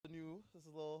This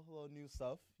is a little new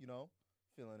stuff, you know.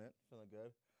 Feeling it, feeling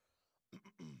good.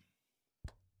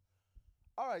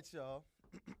 All right, y'all.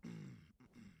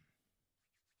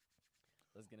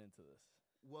 Let's get into this.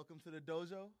 Welcome to the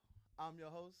dojo. I'm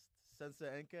your host,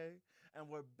 Sensei NK, and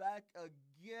we're back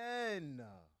again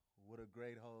with a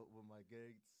great host, with my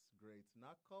great,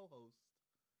 not co-host,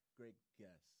 great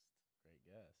guest. Great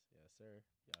guess. Yes, sir.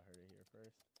 Y'all heard it here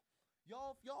first.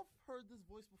 Y'all heard this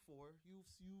voice before.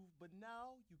 But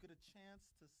now you get a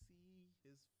chance to see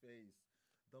his face.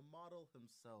 The model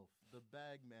himself, the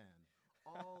bag man,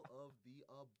 all of the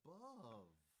above.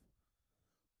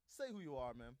 Say who you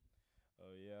are, man.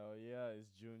 Oh yeah. It's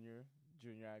Junior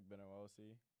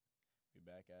Agbenawosi. We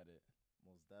back at it.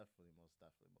 Most definitely.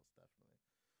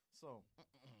 So,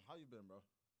 how you been, bro?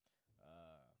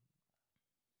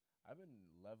 I've been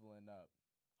leveling up.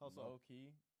 How so? Low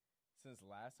key. Since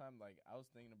last time, like I was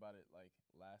thinking about it like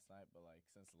last night, but like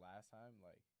since last time,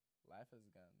 like life has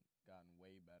gotten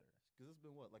way better. Because it's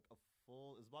been what, like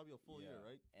it's probably a full year,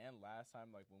 right? And last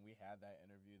time, like when we had that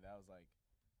interview, that was like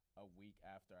a week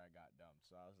after I got dumped.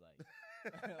 So I was like,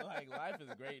 like life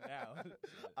is great now.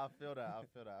 I feel that.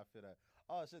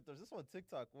 Oh shit, there's this one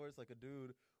TikTok where it's like a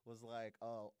dude was like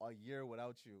a year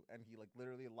without you, and he like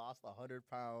literally lost 100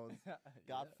 pounds,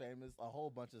 got famous, a whole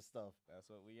bunch of stuff. That's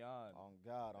what we on. On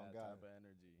God. That type of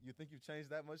energy. You think you've changed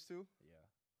that much too? Yeah.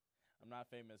 I'm not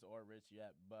famous or rich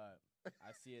yet, but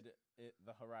I see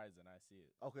the horizon. I see it.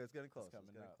 Okay, it's getting close. It's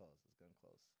getting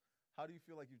close. How do you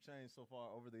feel like you've changed so far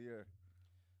over the year?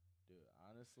 Dude,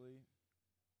 honestly,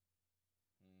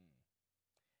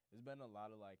 it's been a lot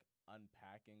of like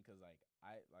unpacking because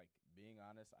being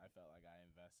honest, I felt like I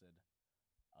invested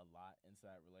a lot into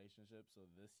that relationship. So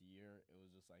this year it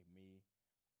was just like me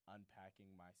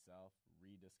unpacking myself,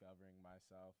 rediscovering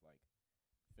myself, like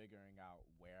figuring out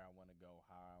where I want to go,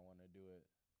 how I want to do it,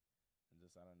 and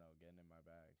just, I don't know, getting in my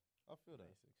bag. I feel that.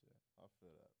 Basic shit. I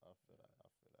feel that.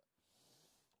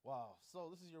 Wow.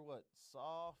 So this is your what,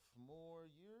 sophomore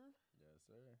year? Yes,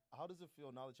 sir. How does it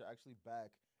feel now that you're actually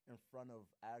back in front of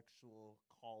actual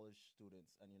college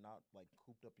students and you're not like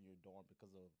cooped up in your dorm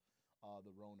because of the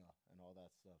Rona and all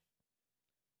that stuff?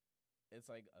 It's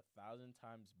like 1,000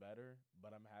 times better,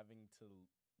 but I'm having to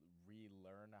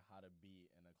relearn how to be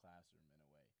in a classroom in a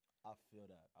way. I feel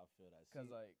that.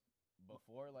 Because like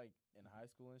before, like in high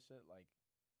school and shit, like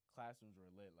classrooms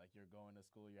were lit. Like you're going to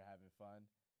school, you're having fun.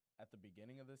 At the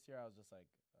beginning of this year, I was just like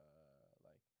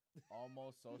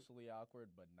almost socially awkward,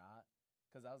 but not.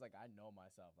 Because I was like, I know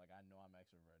myself. Like, I know I'm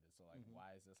extroverted. So, like,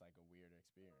 why is this, like, a weird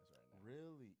experience right now?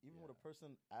 Really? Even with a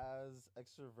person as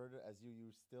extroverted as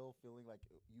you're still feeling like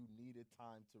you needed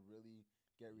time to really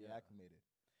get reacclimated.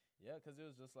 Yeah, because it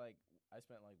was just, like, I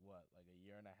spent, like, a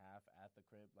year and a half at the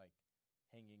crib, like,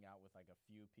 hanging out with, like, a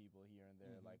few people here and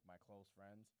there, like, my close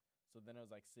friends. So then it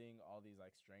was, like, seeing all these,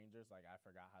 like, strangers. Like, I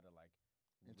forgot how to, like,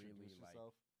 introduce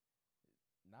yourself.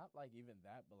 Like, not, like, even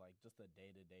that, but, like, just the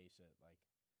day-to-day shit, like.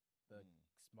 The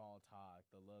small talk,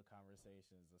 the little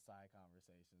conversations, the side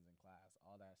conversations in class,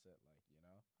 all that shit, like, you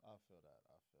know? I feel that.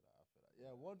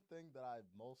 Yeah, one thing that I've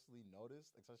mostly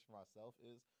noticed, especially for myself,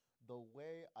 is the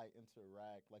way I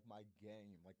interact, like my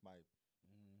game, like my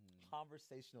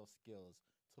conversational skills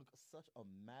took such a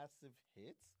massive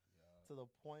hit to the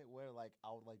point where, like,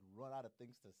 I would, like, run out of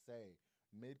things to say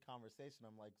mid-conversation.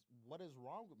 I'm like, what is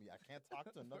wrong with me? I can't talk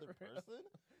to another person?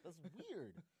 That's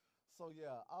weird. So,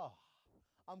 yeah,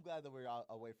 I'm glad that we're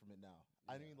away from it now.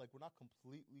 Yeah. I mean, like, we're not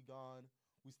completely gone.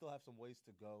 We still have some ways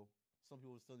to go. Some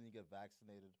people still need to get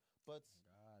vaccinated. But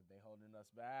God, they holding us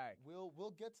back.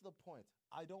 We'll get to the point.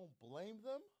 I don't blame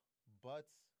them, but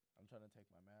I'm trying to take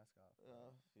my mask off.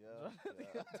 Yeah.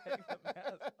 Take the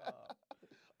mask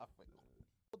off.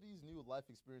 All these new life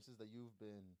experiences that you've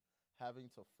been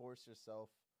having to force yourself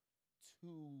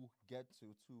to get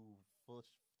to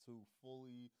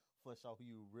fully flesh out who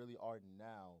you really are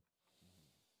now.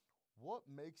 What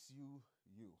makes you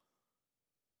you?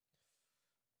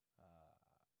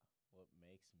 What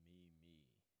makes me?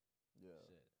 Yeah.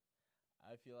 Shit.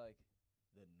 I feel like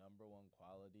the number one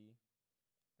quality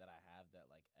that I have that,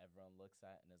 like, everyone looks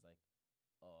at and is like,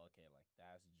 oh, okay, like,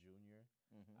 that's Junior.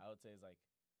 I would say is, like,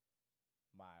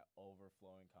 my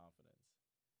overflowing confidence.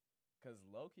 Because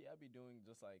low-key, I'd be doing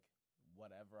just, like,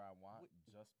 whatever I want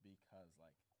just because,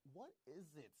 like. What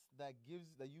is it that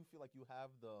you feel like you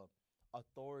have the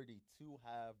authority to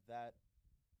have that?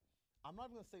 I'm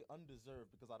not going to say undeserved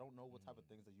because I don't know what type of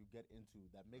things that you get into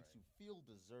that makes you feel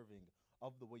deserving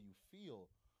of the way you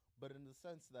feel. But in the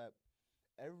sense that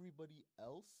everybody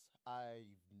else,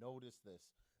 I've noticed this,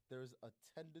 there's a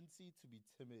tendency to be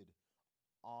timid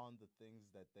on the things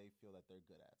that they feel that they're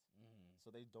good at. So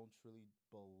they don't truly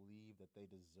believe that they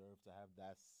deserve to have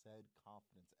that said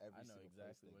confidence every I know single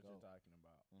place exactly they what go. you're talking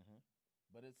about. Mm-hmm.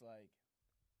 But it's like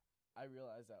I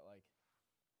realize that like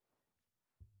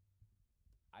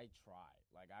I try,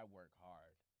 like I work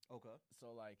hard. Okay.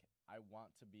 So like I want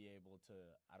to be able to,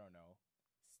 I don't know,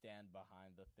 stand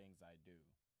behind the things I do.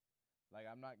 Like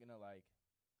I'm not gonna like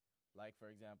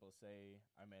for example, say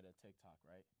I made a TikTok,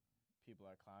 right? People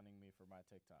are clowning me for my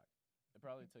TikTok. It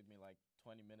probably took me like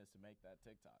 20 minutes to make that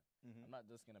TikTok. Mm-hmm. I'm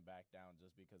not just gonna back down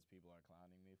just because people are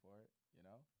clowning me for it, you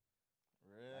know?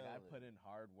 Really? Like I put in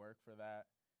hard work for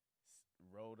that,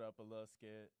 wrote up a little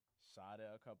skit, shot it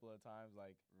a couple of times.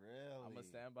 Like Really? I'm gonna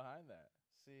stand behind that.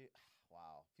 See,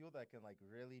 wow. People that can like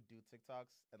really do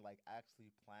TikToks and like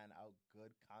actually plan out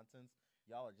good contents,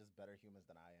 y'all are just better humans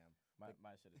than I am. My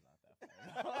shit is not that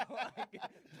fire. Like,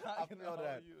 I feel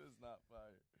that. You is not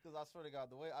fire. Because I swear to God,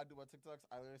 the way I do my TikToks,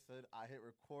 I literally said I hit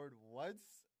record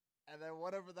once, and then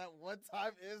whatever that one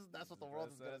time is, that's what the world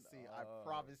is gonna see. I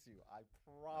promise you. I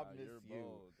promise you're you.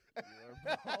 bold. You're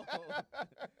bold.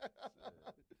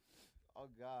 Oh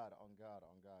God, on God,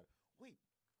 on God. Wait.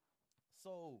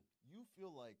 So you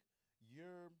feel like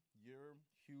your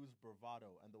Hugh's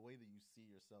bravado and the way that you see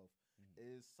yourself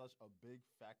is such a big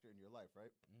factor in your life, right?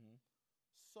 Mm-hmm.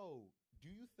 So do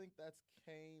you think that's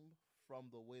came from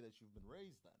the way that you've been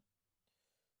raised then?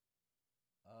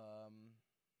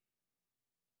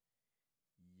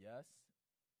 Yes,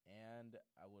 and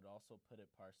I would also put it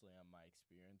partially on my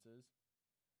experiences,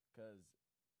 because,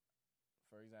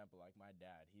 for example, like my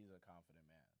dad, he's a confident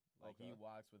man. Like he Okay.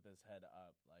 walks with his head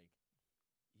up, like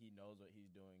he knows what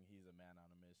he's doing. He's a man on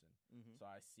a mission. Mm-hmm. So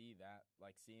I see that,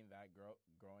 like seeing that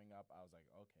growing up, I was like,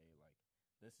 okay, like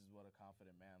this is what a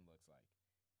confident man looks like.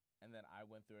 And then I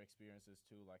went through experiences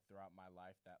too, like throughout my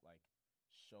life, that like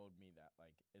showed me that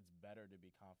like it's better to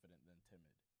be confident than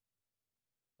timid.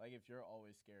 Like if you're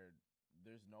always scared,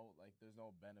 there's no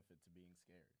benefit to being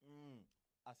scared.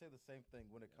 I say the same thing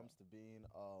when it comes to being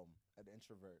an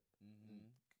introvert. Mm-hmm.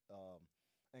 Um,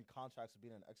 in contrast to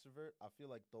being an extrovert, I feel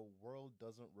like the world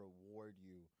doesn't reward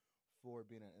you for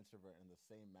being an introvert in the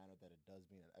same manner that it does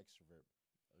being an extrovert.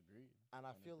 Agreed. And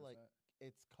I feel like 100%.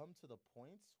 it's come to the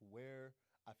points where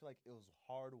I feel like it was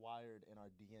hardwired in our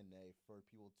DNA for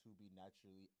people to be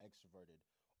naturally extroverted,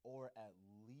 or at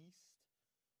least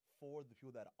for the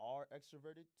people that are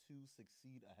extroverted to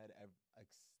exceed ahead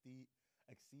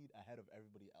of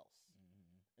everybody else,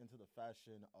 Mm-hmm. into the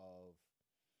fashion of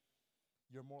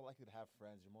you're more likely to have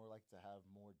friends, you're more likely to have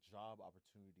more job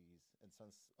opportunities, and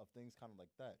sense of things kind of like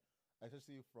that.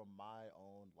 Especially from my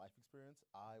own life experience,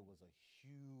 I was a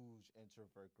huge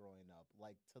introvert growing up,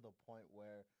 like to the point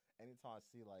where anytime I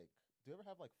see like, do you ever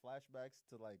have like flashbacks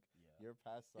to like Yeah. your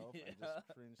past self and Yeah. just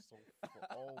cringe so?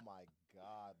 Oh my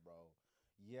God, bro.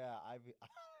 Yeah,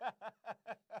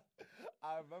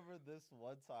 I remember this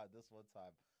one time.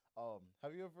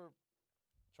 Have you ever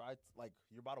tried like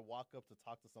you're about to walk up to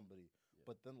talk to somebody, Yeah.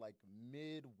 but then like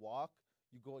mid walk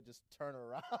you go and just turn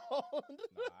around?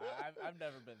 No, I've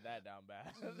never been that down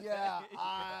bad. Yeah,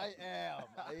 I am.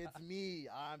 It's me.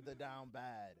 I'm the down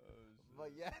bad. Oh,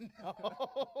 But shit. yeah,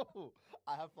 no.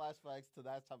 I have flashbacks to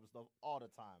that type of stuff all the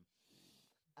time.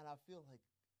 And I feel like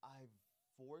I've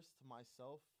forced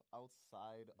myself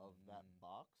outside of that Mhm.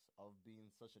 box of being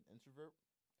such an introvert.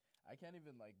 I can't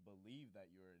even like believe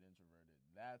that you're an introverted.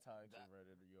 That's how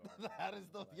extroverted you are. That is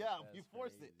the Like, you that's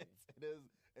force it. crazy.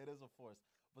 It is a force.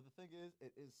 But the thing is,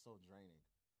 it is so draining.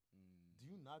 Mm. Do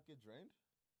you not get drained?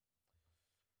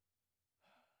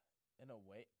 In a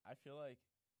way, I feel like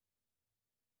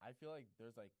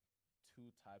there's like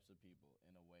two types of people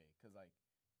in a way, because like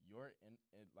your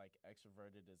like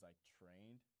extroverted is like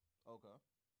trained, Okay.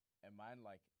 and mine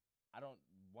like I don't,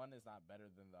 one is not better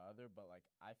than the other, but like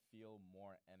I feel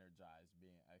more energized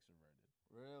being extroverted.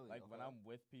 Really? Like when Okay. I'm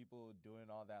with people doing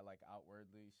all that like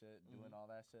outwardly shit, doing Mhm. all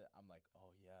that shit, I'm like,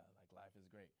 oh yeah, like life is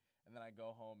great. And then I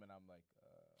go home and I'm like,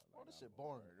 Oh, like this I'm shit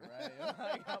boring. bored, right?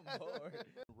 Like I'm bored.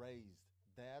 Raised.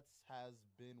 That has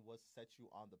been what set you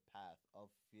on the path of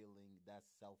feeling that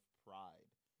self pride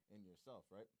in yourself,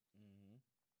 right? Mm-hmm.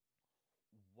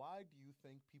 Why do you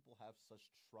think people have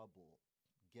such trouble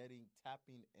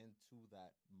tapping into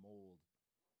that mold?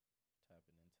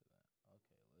 Tapping into that.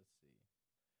 Okay, let's see.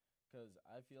 Because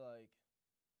I feel like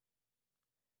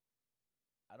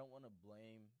I don't want to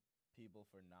blame people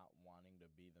for not wanting to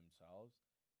be themselves.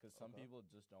 Because some Okay. people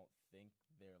just don't think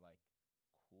they're like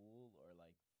cool or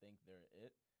like think they're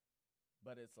it.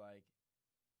 But it's like,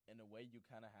 in a way, you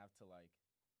kind of have to like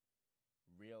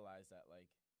realize that like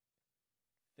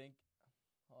think.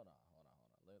 Hold on.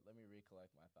 Let me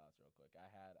recollect my thoughts real quick. I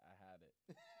had it.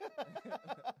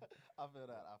 I feel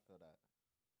that. I feel that.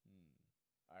 Hmm.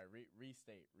 All right,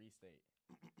 restate.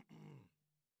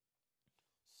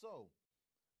 So,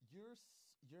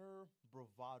 your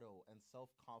bravado and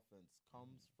self confidence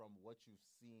comes from what you've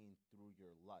seen through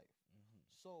your life. Mm-hmm.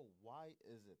 So, why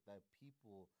is it that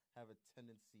people have a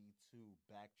tendency to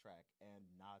backtrack and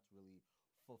not really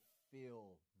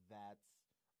fulfill that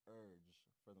urge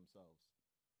for themselves?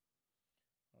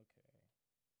 Okay.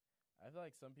 I feel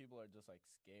like some people are just like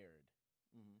scared.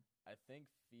 Hmm. I think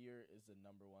fear is the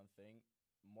number one thing.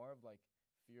 More of like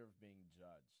fear of being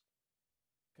judged.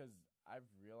 Because I've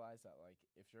realized that like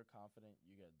if you're confident,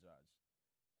 you get judged.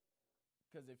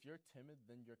 Because if you're timid,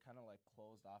 then you're kind of like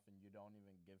closed off and you don't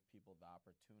even give people the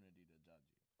opportunity to judge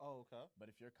you. Oh, okay.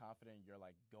 But if you're confident, you're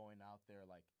like going out there,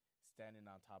 like standing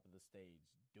on top of the stage,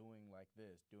 doing like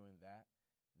this, doing that,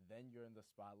 then you're in the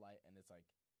spotlight and it's like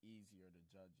easier to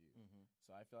judge you. Hmm.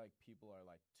 So I feel like people are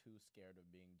like too scared of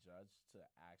being judged to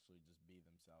actually just be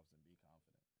themselves and be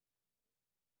confident.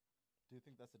 Do you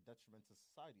think that's a detriment to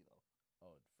society, though?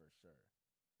 Oh, for sure.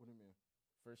 What do you mean?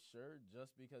 For sure,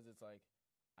 just because it's like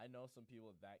I know some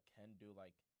people that can do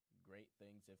like great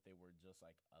things if they were just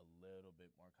like a little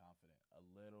bit more confident, a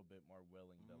little bit more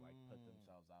willing to like put Mm.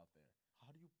 themselves out there.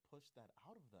 How do you push that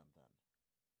out of them then?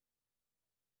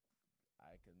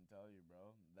 I couldn't tell you,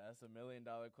 bro. That's $1 million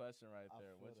question right I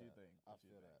there. feel What you that. think? I What you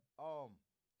feel think? that.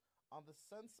 On the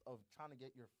sense of trying to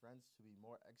get your friends to be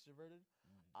more extroverted,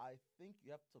 Mm. I think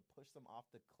you have to push them off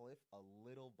the cliff a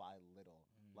little by little.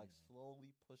 Like Mm.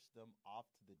 slowly push them off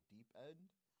to the deep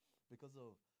end because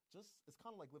of just it's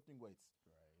kind of like lifting weights.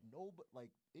 Right. No, but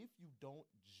like if you don't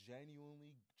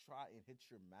genuinely try and hit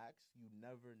your max, you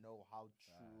never know how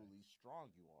truly Facts.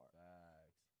 strong you are.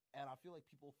 Facts. And I feel like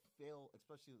people fail,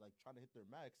 especially like trying to hit their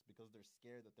max because they're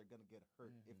scared that they're gonna get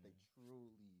hurt if they Mm-hmm.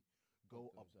 truly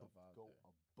Put themselves out go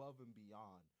there. above and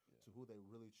beyond Yeah. to who they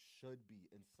really should be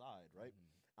inside, right?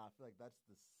 Mm-hmm. And I feel like that's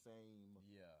the same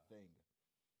Yeah. thing.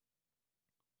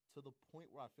 To the point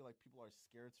where I feel like people are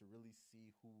scared to really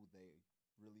see who they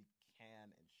really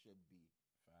can and should be.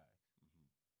 Facts. Hmm.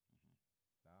 Hmm.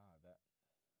 Nah,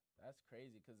 that's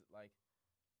crazy because like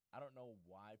I don't know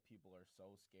why people are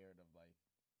so scared of like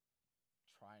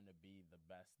trying to be the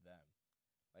best them.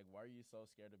 Like, why are you so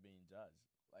scared of being judged?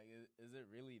 Like, is it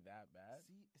really that bad?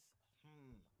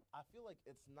 See, I feel like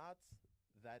it's not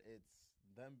that it's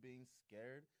them being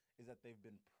scared, is that they've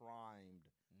been primed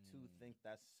to Mm, think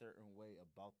that certain way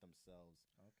about themselves.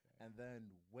 okay. And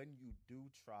then when you do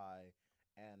try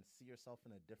and see yourself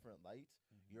in a different light,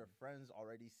 your Mm-hmm. friends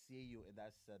already see you in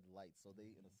that said light. So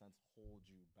they, in a Mm-hmm. sense, hold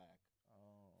you back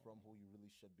Oh, from who you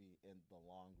really should be in the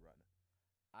long run.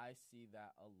 I see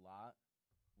that a lot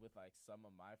with like some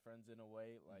of my friends in a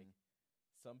way. Like Mhm.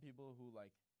 some people who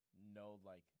like know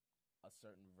like a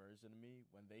certain version of me,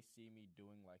 when they see me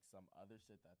doing like some other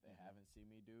shit that they Mhm. haven't seen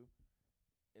me do,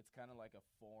 it's kind of like a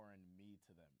foreign me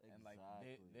to them, and like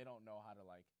Exactly. they don't know how to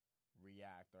like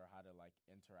react or how to like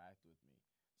interact with me.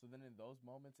 So then in those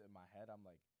moments in my head, I'm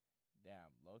like,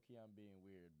 damn, low key, I'm being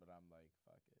weird, but I'm like,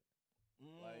 fuck it,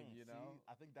 like you See, know,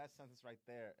 I think that sentence right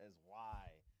there is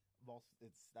why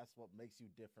that's what makes you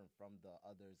different from the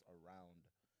others around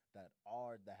that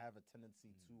have a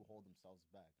tendency to mm, hold themselves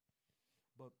back.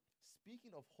 But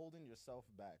speaking of holding yourself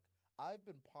back, I've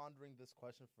been pondering this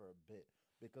question for a bit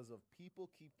because of people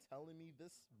keep telling me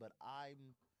this, but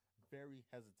I'm very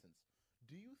hesitant.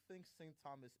 Do you think St.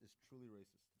 Thomas is truly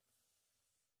racist?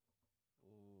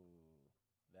 ooh,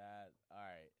 that all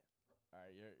right,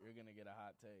 you're gonna get a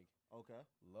hot take, Okay.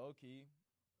 low key.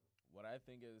 What I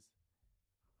think is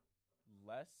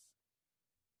less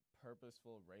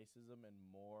purposeful racism and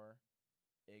more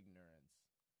ignorance,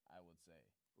 I would say.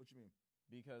 What you mean?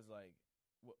 Because like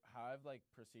how I've like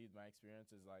perceived my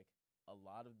experience is like a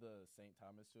lot of the St.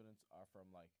 Thomas students are from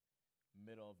like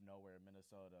middle of nowhere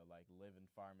Minnesota, like live in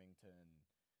Farmington,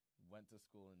 went to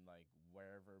school in like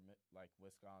wherever like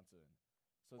Wisconsin.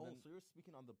 So Oh, then so you're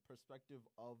speaking on the perspective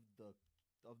of the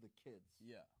kids.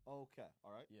 yeah, Okay.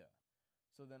 All right. yeah.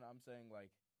 So then I'm saying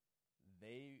like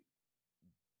they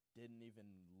didn't even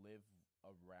live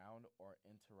around or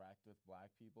interact with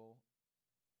black people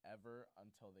ever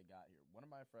until they got here. One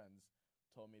of my friends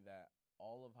told me that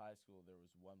all of high school there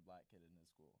was one black kid in his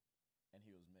school and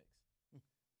he was mixed.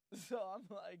 So I'm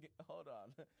like, hold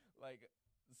on. Like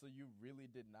so you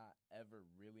really did not ever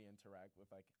really interact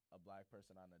with like a black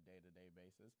person on a day-to-day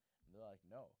basis? And they're like,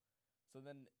 "No." So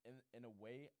then in a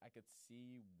way I could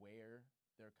see where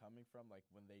they're coming from like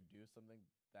when they do something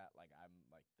that like I'm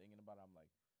like thinking about I'm like,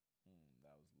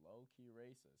 that was low key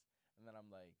racist." And then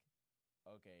I'm like,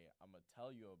 okay, I'm gonna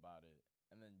tell you about it,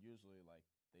 and then usually like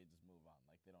they just move on,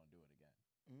 like they don't do it again.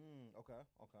 Okay.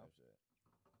 Okay. Type shit.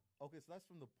 Okay. So that's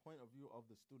from the point of view of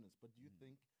the students. But do you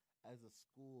think, as a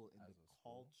school, and As the a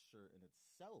school? culture in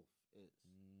itself is?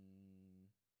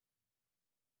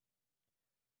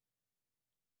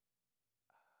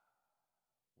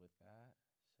 With that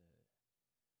shit,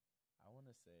 I want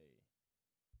to say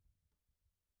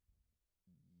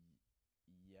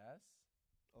yes,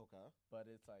 Okay. but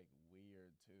it's like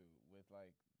weird too. With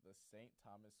like the St.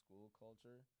 Thomas school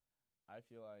culture, I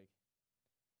feel like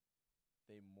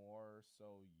they more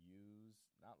so use,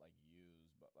 not like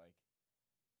use, but like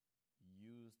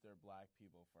use their black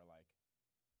people for like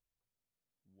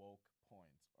woke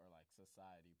points or like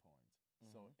society points.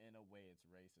 So in a way, it's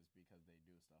racist because they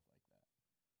do stuff like that.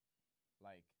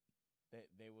 Like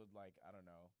they would like, I don't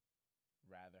know,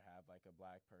 rather have like a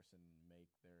black person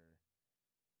make their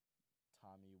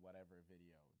Tommy whatever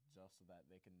video just so that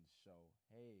they can show,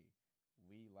 hey,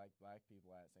 we like black people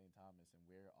at St. Thomas and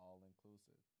we're all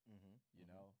inclusive, you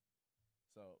know?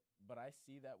 So, but I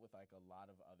see that with like a lot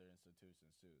of other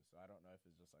institutions too. So I don't know if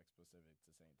it's just like specific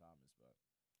to St. Thomas, but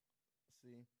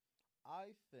See,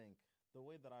 I think the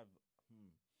way that I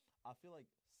feel like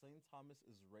St. Thomas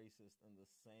is racist in the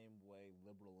same way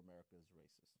liberal America is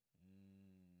racist.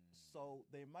 So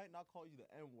they might not call you the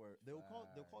N word. They'll call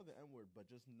the N word, but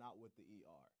just not with the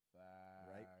ER.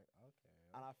 Right? Okay.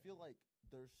 And I feel like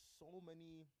there's so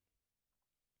many.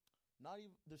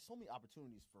 There's so many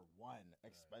opportunities for one,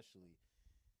 especially.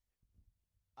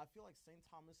 I feel like St.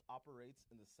 Thomas operates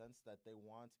in the sense that they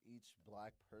want each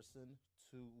black person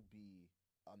to be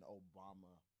an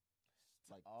Obama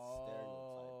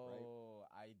stereotype, right? Oh,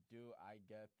 I do. I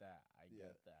get that. I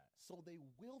get that. So they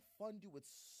will fund you with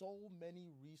so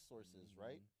many resources,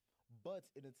 right? But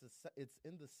it's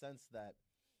in the sense that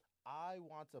I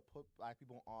want to put black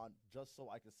people on just so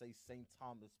I can say St.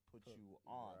 Thomas put you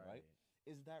on, right?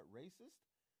 Is that racist?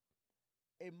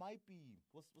 It might be.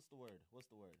 What's the word?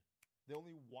 What's the word? They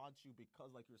only want you because,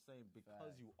 like you're saying,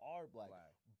 because you are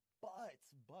black.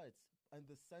 But in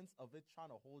the sense of it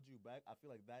trying to hold you back, I feel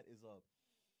like that is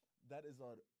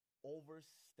an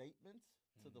overstatement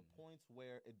to the point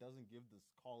where it doesn't give this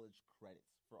college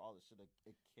credits for all the shit that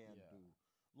it can do.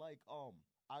 Like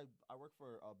I work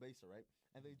for Besa, right?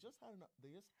 And they just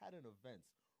had an event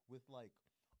with like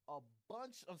a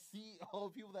bunch of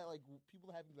CEO people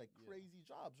having like crazy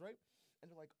jobs, right? And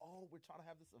they're like, oh, we're trying to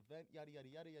have this event, yada yada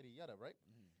yada yada yada, right?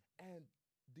 And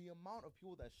the amount of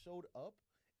people that showed up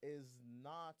is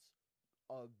not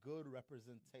a good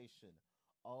representation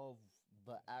of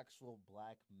the actual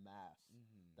black mass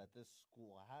that this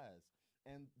school has.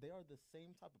 And they are the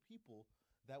same type of people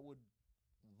that would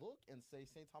look and say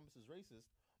St. Thomas is racist,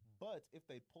 but if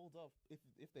they pulled up, if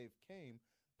they've came,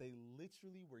 they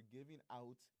literally were giving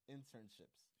out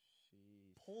internships.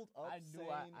 Pulled up,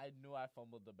 I knew I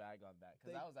fumbled the bag on that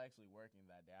because I was actually working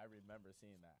that day. I remember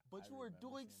seeing that. But you were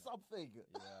doing something. Yeah.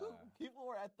 People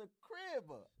were at the crib.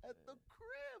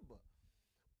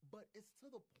 But it's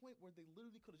to the point where they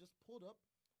literally could have just pulled up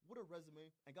with a resume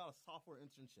and got a software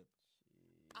internship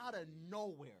out of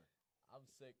nowhere. I'm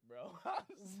sick, bro.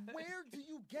 Where do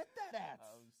you get that at?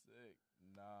 I'm sick.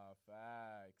 Nah,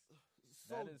 facts.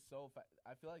 So, that is so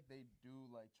I feel like they do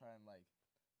like try and like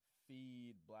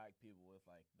feed black people with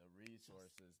like the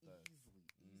resources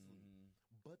easily.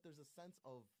 But there's a sense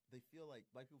of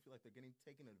black people feel like they're getting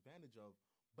taken advantage of,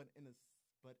 but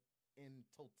in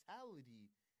totality,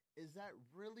 is that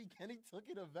really getting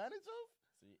taken advantage of?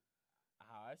 See,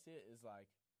 how I see it is like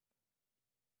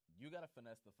you gotta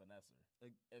finesse the finesser.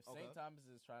 Like, if St. Thomas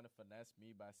is trying to finesse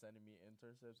me by sending me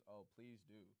internships, oh please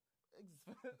do.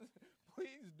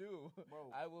 Please do.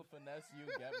 Bro. I will finesse you,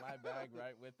 get my bag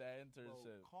right with that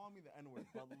internship. Bro, call me the N-word,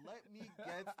 but let me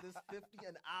get this 50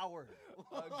 an hour.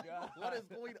 Oh, God. What is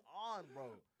going on,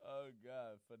 bro? Oh,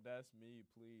 God. Finesse me,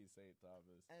 please, St.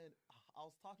 Thomas. And I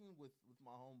was talking with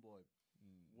my homeboy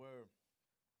where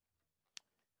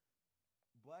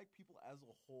black people as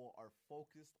a whole are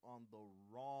focused on the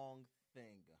wrong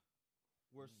thing.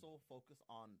 We're so focused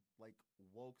on, like,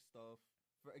 woke stuff.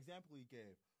 For example, he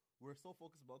gave, we're so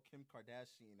focused about Kim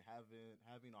Kardashian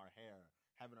having our hair,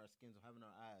 having our skins, having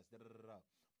our eyes,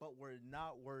 but we're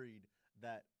not worried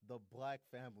that the black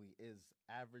family is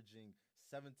averaging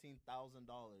 $17,000,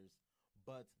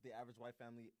 but the average white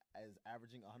family is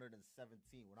averaging 117.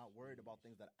 We're not worried about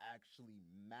things that actually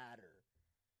matter.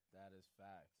 That is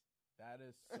facts. That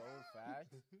is so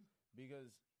facts. Because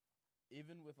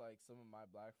even with like some of my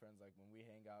black friends, like when we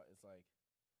hang out, it's like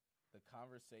the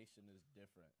conversation is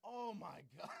different. Oh my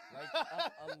God. Like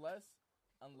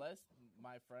unless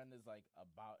my friend is like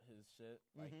about his shit,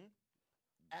 like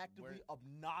actively,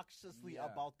 obnoxiously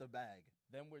Yeah. about the bag.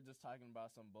 Then we're just talking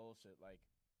about some bullshit like,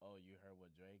 oh, you heard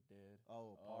what Drake did?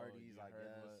 Oh, parties, you I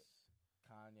heard guess. what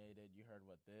Kanye did? You heard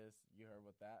what this? You heard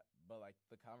what that? But like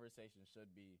the conversation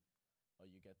should be, oh,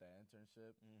 you get that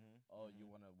internship? Oh, you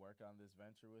want to work on this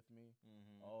venture with me?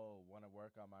 Oh, want to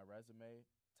work on my resume?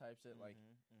 Type shit. Like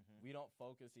we don't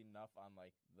focus enough on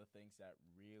like the things that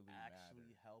really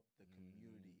actually matter. help the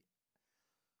community.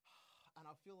 And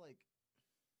I feel like,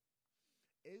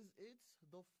 is it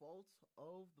the fault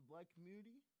of the black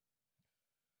community?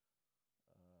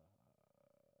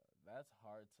 That's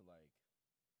hard to like.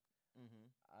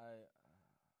 I,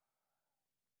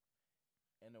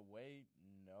 in a way,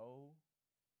 no,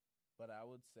 but I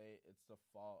would say it's the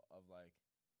fault of like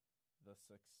the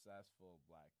successful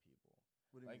black people.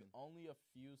 What do you Like mean? only a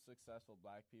few successful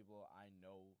black people I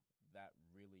know that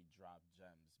really drop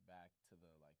gems back to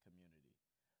the like community.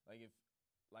 Like if,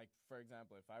 like for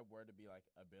example, if I were to be like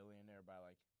a billionaire by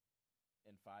like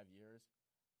in 5 years,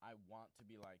 I want to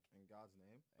be like In God's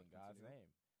name. in God's name.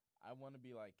 I want to be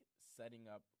like setting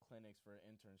up clinics for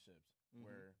internships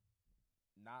where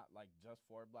not like just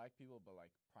for black people, but like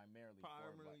primarily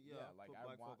for black. Yeah. Like put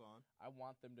black folk on. I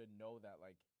want them to know that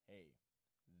like, hey,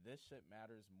 this shit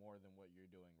matters more than what you're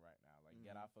doing right now. Like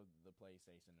get off of the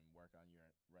PlayStation and work on your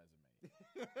resume.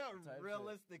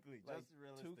 Realistically, Like just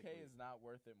realistically. 2K is not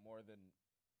worth it more than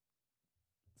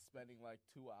spending like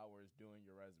 2 hours doing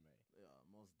your resume. Yeah,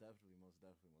 most definitely.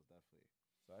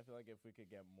 So I feel like if we could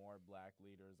get more black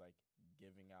leaders like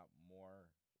giving out more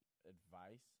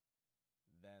advice,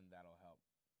 then that'll help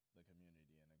the community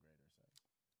in a greater sense.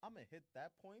 I'm gonna hit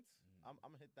that point. I'm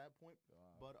gonna hit that point.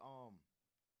 But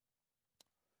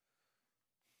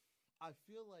I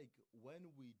feel like when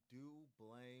we do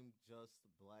blame just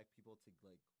black people to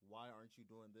like, why aren't you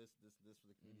doing this for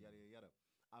the community, yada yada yada.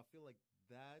 I feel like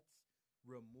that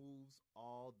removes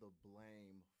all the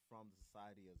blame from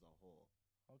society as a whole.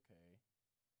 Okay.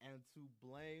 And to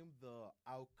blame the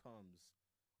outcomes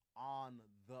on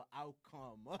the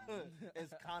outcome is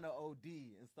kind of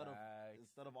OD instead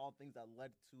of all things that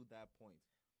led to that point.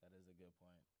 That is a good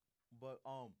point. But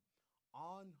on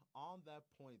that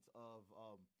point of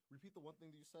repeat the one thing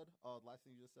that you said, last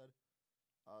thing you just said.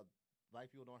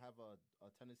 Black people don't have a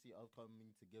tendency of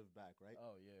coming to give back, right?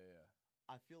 Oh yeah.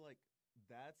 I feel like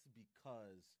that's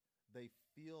because they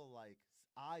feel like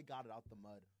I got it out the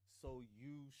mud, so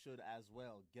you should as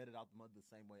well get it out the mud the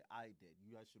same way I did.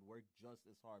 You guys should work just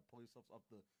as hard, pull yourselves up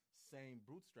the same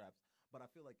bootstraps. But I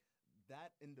feel like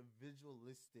that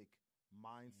individualistic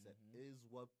mindset is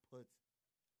what puts,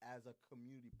 as a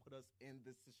community, put us in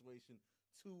this situation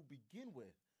to begin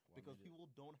with. Because people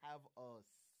don't have a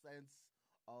sense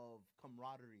of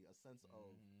camaraderie, a sense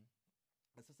of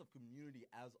community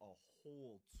as a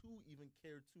whole to even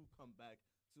care to come back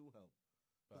to help.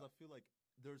 Because I feel like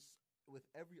there's, with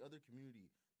every other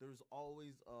community, there's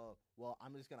always well,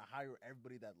 I'm just gonna hire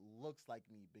everybody that looks like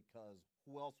me because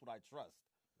who else would I trust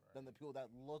than the people that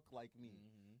look like me?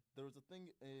 There was a thing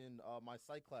in my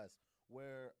psych class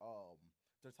where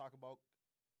they're talking about,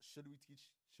 should we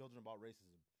teach children about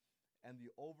racism? And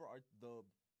the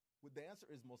answer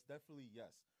is most definitely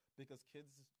yes, because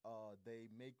kids they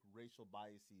make racial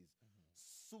biases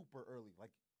super early,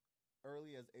 like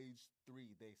early as age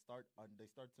 3 they start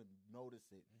to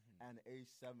notice it, and age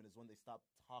 7 is when they stop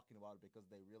talking about it because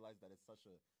they realize that it's such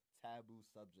a taboo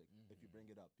subject. If you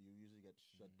bring it up, you usually get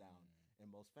shut down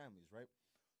in most families, right?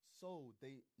 So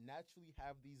they naturally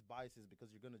have these biases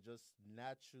because you're gonna just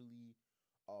naturally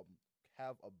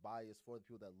have a bias for the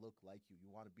people that look like you. You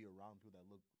want to be around people that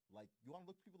look like you. Want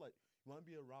to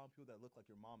be around people that look like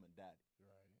your mom and dad,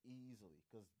 Right. easily,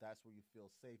 because that's where you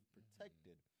feel safe,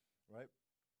 protected, right?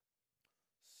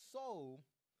 So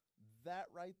that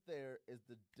right there is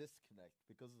the disconnect,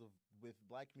 because with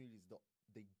black communities,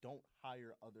 they don't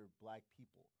hire other black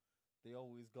people. They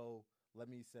always go,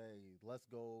 let's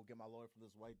go get my lawyer from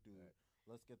this white dude. Right.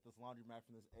 Let's get this laundromat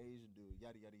from this Asian dude,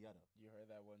 yada, yada, yada. You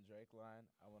heard that one Drake line?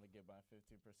 I want to give my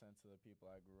 15% to the people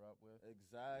I grew up with.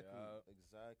 Exactly. Yup.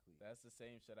 Exactly. That's the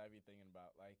same shit I be thinking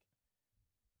about. Like,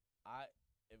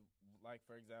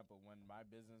 for example, when my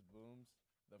business booms,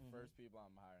 the first people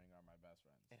I'm hiring are my best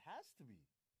friends. It has to be.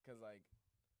 Because, like,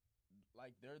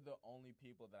 they're the only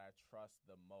people that I trust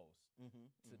the most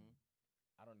to,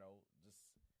 I don't know, just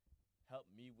help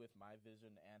me with my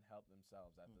vision and help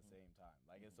themselves at the same time.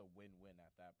 Like, it's a win-win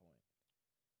at that point.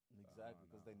 Exactly,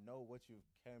 because they know what you've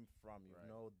came from. Right.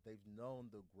 They've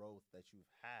known the growth that you've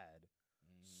had,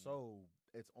 so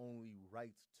it's only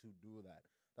right to do that.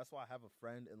 That's why I have a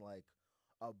friend in like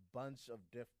a bunch of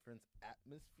different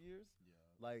atmospheres.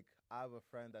 Yeah. Like I have a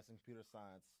friend that's in computer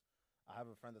science. I have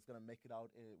a friend that's gonna make it out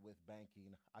with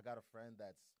banking. I got a friend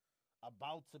that's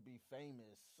about to be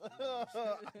famous.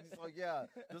 So yeah,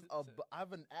 I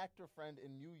have an actor friend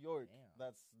in New York Damn.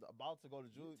 that's about to go to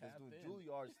that's tapped doing in.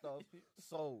 Juilliard stuff.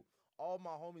 So all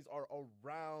my homies are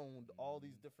around all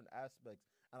these Mhm. different aspects,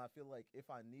 and I feel like if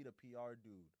I need a PR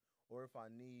dude or if I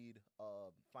need a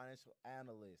financial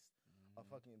analyst, a Mhm.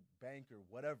 fucking banker,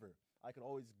 whatever, I can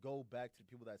always go back to the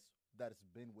people that's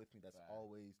been with me, that's Fact.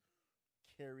 always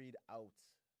carried out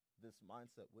this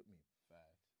mindset with me.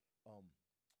 Fact. Um,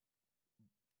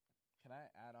 Can I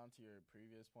add on to your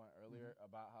previous point earlier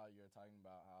about how you're talking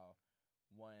about how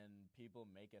when people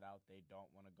make it out, they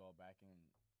don't want to go back and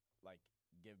like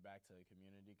give back to the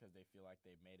community because they feel like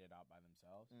they made it out by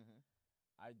themselves. mm-hmm.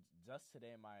 Just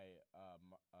today in my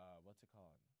what's it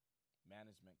called,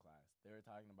 management class, they were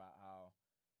talking about how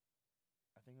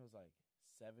I think it was like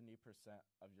 70%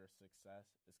 of your success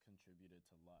is contributed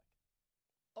to luck.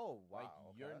 Oh Like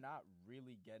wow, you're okay. not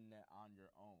really getting it on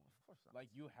your own. Of course not. Like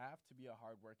you have to be a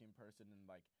hardworking person and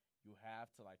like you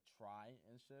have to like try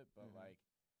and shit, but Mhm. like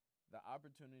the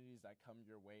opportunities that come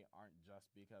your way aren't just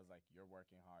because like you're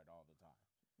working hard all the time.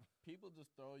 People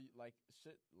just throw you like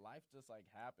shit. Life just like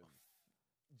happens.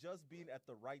 Just being at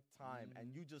the right time, and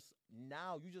Mhm. you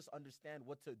just understand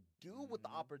what to do with the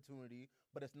Mhm. opportunity,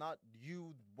 but it's not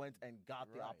you went and got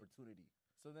the Right. opportunity.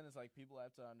 So then it's like people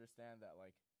have to understand that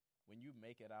like when you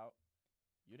make it out,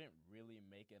 you didn't really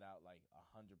make it out like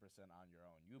 100% on your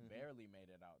own. You Mhm. barely made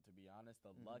it out. To be honest,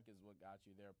 the Mhm. luck is what got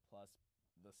you there, plus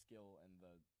the skill and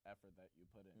the effort that you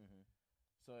put in. Mm-hmm.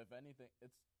 So if anything,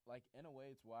 it's like in a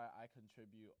way, it's why I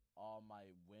contribute all my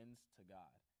wins to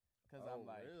God, because Oh I'm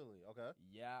like, really? Okay.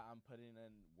 yeah, I'm putting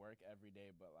in work every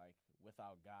day, but like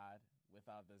without God,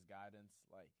 without this guidance,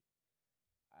 like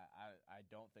I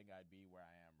don't think I'd be where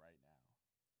I am right now,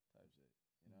 type shit.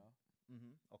 You know,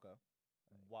 Mm-hmm. Okay.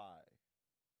 like, Why?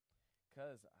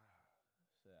 cause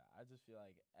shit, I just feel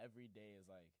like every day is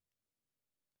like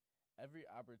every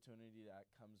opportunity that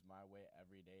comes my way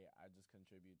every day, I just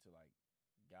contribute to like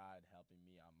God helping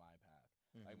me on my path.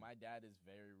 Like Mm-hmm. my dad is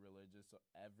very religious, so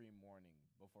every morning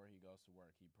before he goes to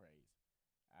work, he prays.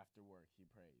 After work, he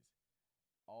prays.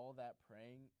 All that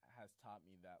praying has taught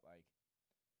me that like,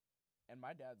 and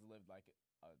my dad's lived like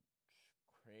a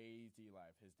crazy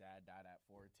life. His dad died at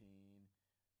 14.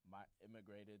 My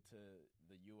immigrated to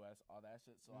the U.S. All that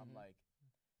shit. So I'm Mm-hmm. like,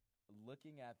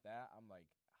 looking at that, I'm like,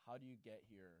 how do you get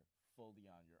here fully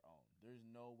on your own? There's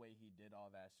no way he did all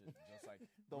that shit just like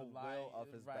The will relying of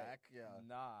his right. back. Yeah.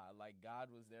 Nah, like God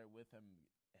was there with him,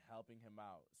 helping him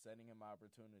out, sending him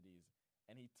opportunities,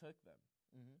 and he took them.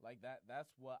 Mm-hmm. Like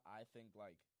that's what I think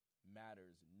like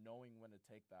matters, knowing when to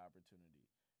take the opportunity,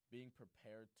 being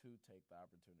prepared to take the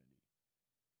opportunity.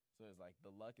 So it's like the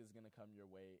luck is gonna come your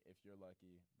way if you're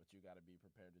lucky, but you got to be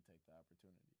prepared to take the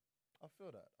opportunity. I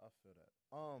feel that. I feel that.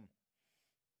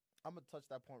 I'm gonna touch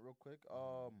that point real quick.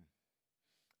 Mhm.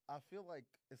 I feel like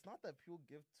it's not that people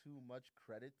give too much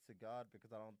credit to God,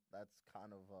 because I don't. That's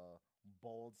kind of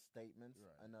bold statements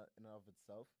Right. in and of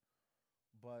itself.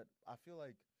 But I feel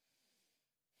like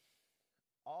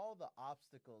all the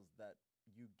obstacles that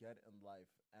you get in life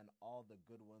and all the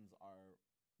good ones are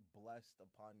blessed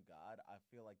upon God. I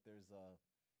feel like there's a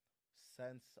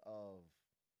sense of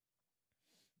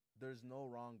there's no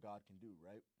wrong God can do,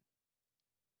 right?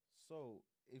 So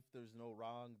if there's no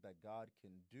wrong that God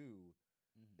can do,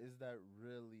 Mhm. is that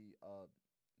really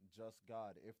just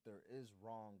God? If there is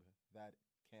wrong that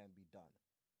can be done.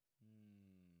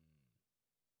 Hmm.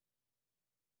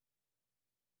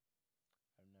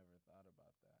 I've never thought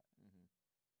about that. Mm-hmm.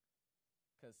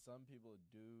 Because some people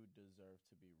do deserve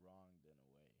to be wronged in a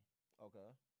way. Okay.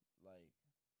 Like,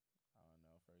 I don't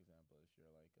know, for example, if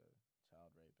you're like a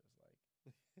child rapist, like,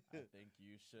 I think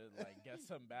you should, like, get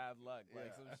some bad luck.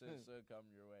 Like, some shit Yeah. should come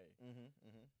your way. Mm-hmm.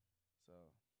 Mm-hmm. So,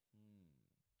 hmm.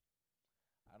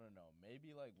 I don't know.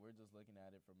 Maybe, like, we're just looking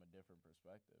at it from a different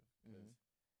perspective. Because,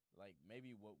 Mm-hmm. like,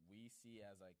 maybe what we see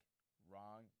as, like,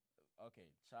 wrong. Okay,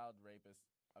 child rapist,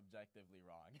 objectively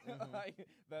wrong. Mhm. Like,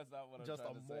 that's not what I'm Just a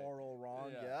trying to say. moral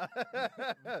wrong, Yeah.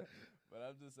 yeah. But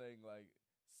I'm just saying, like,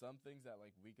 some things that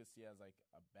like we could see as like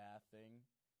a bad thing,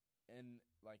 in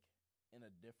like in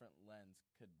a different lens,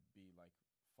 could be like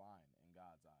fine in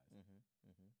God's eyes. Mm-hmm.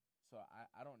 Mm-hmm. So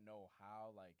I don't know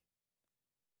how like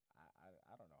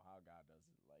I don't know how God does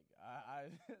it. Like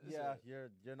I Yeah,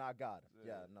 shit. you're not God. Yeah.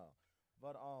 Yeah, no.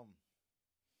 But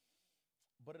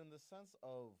but in the sense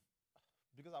of,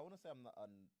 because I wouldn't say I'm a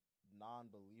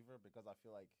non-believer, because I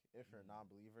feel like if you're a Mhm.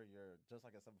 non-believer, you're just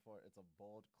like I said before, it's a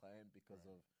bold claim because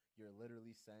Right. of you're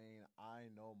literally saying I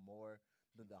know more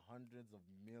than the hundreds of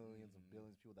millions of Mhm.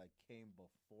 billions of people that came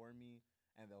before me,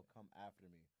 and they'll come after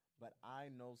me. But I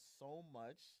know so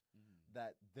much Mm-hmm.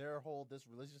 that this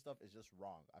religion stuff is just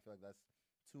wrong. I feel like that's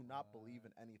to not believe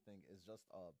in anything is just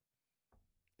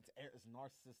it's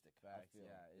narcissistic. I Facts. feel.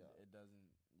 Yeah. It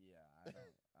doesn't. Yeah.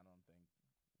 I don't think.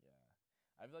 Yeah.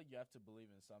 I feel like you have to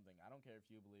believe in something. I don't care if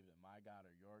you believe in my God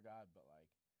or your God, but like,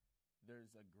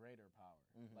 there's a greater power.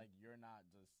 Mhm. Like, you're not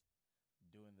just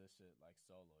doing this shit like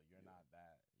solo. You're Yeah. not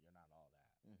that. You're not all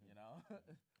that. Mhm. You know.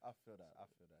 I feel that. I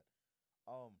feel that.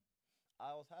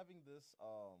 I was having this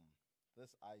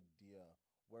idea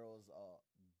where it was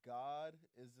God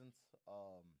isn't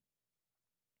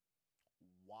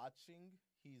watching.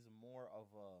 He's more of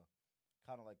a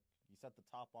kind of like you set the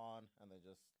top on and then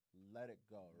just let it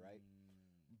go, right?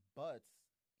 Mm, But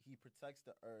he protects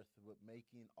the earth with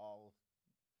making all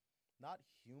not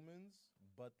humans,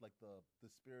 but like the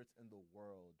spirits in the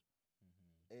world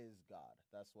mm-hmm. is God.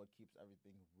 That's what keeps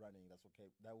everything running. That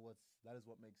is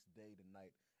what makes day to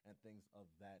night and things of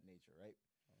that nature, right?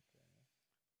 Okay.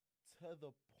 To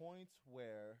the point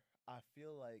where I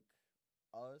feel like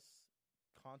us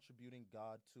contributing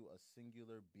God to a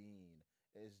singular being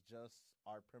is just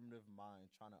our primitive mind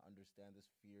trying to understand this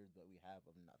fear that we have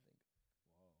of nothing.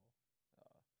 Whoa.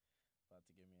 Uh, About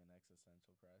to give me an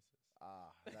existential crisis.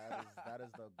 that is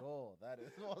the goal. That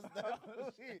is most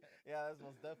definitely that's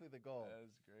most definitely the goal.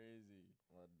 That's crazy.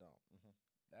 Well, don't. Mm-hmm.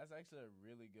 That's actually a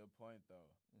really good point, though.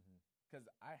 Mm-hmm. Because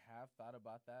I have thought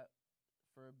about that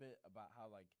for a bit, about how,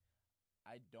 like,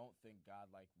 I don't think God,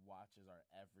 like, watches our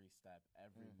every step,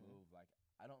 every Mhm. move. Like,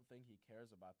 I don't think he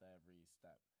cares about the every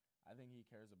step. I think he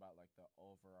cares about, like, the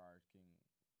overarching,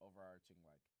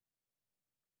 like,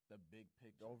 the big The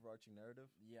picture. overarching narrative.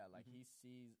 Yeah, like, Mhm. he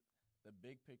sees the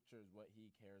big picture is what he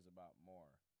cares about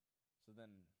more. So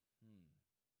then,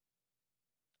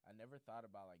 I never thought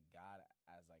about, like, God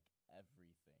as, like,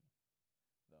 everything.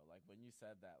 Though, like, when you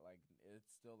said that, like, it's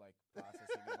still, like,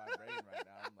 processing in my brain right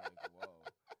now. I'm like, whoa.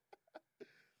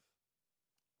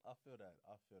 I feel that.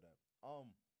 I feel that.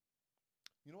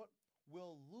 You know what?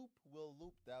 We'll loop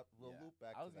back.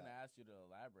 I was to gonna that. ask you to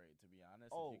elaborate. To be honest,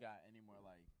 Oh. if you got any more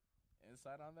like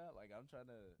insight on that, like I'm trying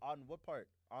to On what part?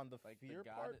 On the like fear the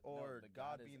part, God, or the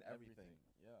God is being everything?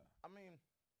 Yeah. I mean,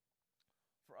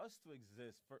 for us to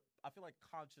exist, I feel like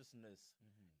consciousness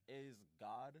Mm-hmm. is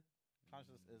God.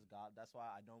 Consciousness is God. That's why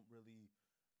I don't really.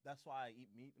 That's why I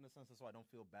eat meat in a sense. That's why I don't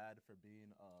feel bad for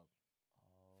being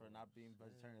for not being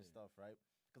vegetarian and stuff, right?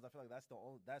 Because I feel like that's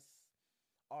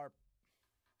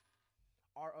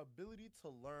our ability to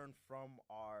learn from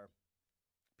our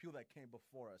people that came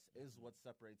before us is Mhm. what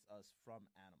separates us from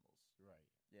animals. Right.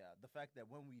 Yeah, the fact that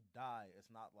when we die, it's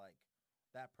not like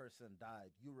that person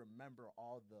died. You remember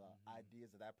all the Mhm.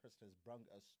 ideas that person has brung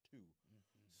us to.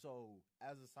 Mm-hmm. So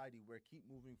as a society, we keep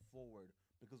moving forward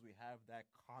because we have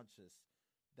that conscious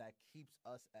that keeps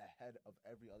us ahead of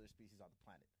every other species on the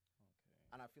planet. Okay.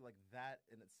 And I feel like that,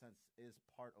 in a sense, is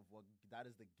part of that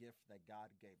is the gift that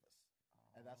God gave us,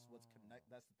 and that's what's connect.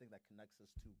 That's the thing that connects us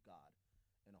to God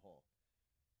in a whole.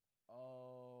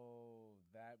 Oh,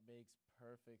 that makes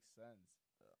perfect sense.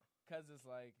 Yeah. Cause it's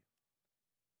like,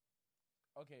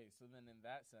 okay, so then in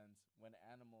that sense, when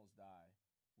animals die,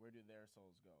 where do their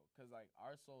souls go? Cause like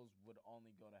our souls would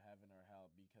only go to heaven or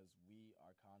hell because we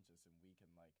are conscious and we can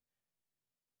like,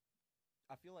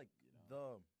 I feel like you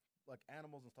know. like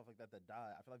animals and stuff like that that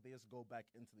die. I feel like they just go back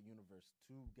into the universe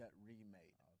to get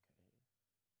remade. Okay.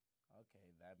 Okay,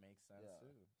 that makes sense Yeah.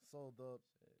 too. So the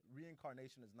Shit.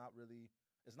 reincarnation is not really.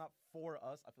 It's not for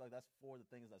us. I feel like that's for the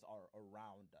things that are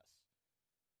around us.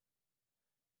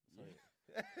 So,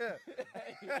 Yeah.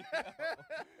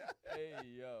 Hey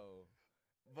yo.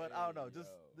 But Hey, I don't know.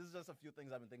 Just yo. this is just a few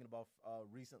things I've been thinking about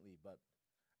recently. But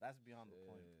that's beyond the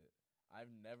point. Shit.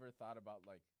 I've never thought about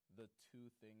like the two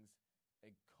things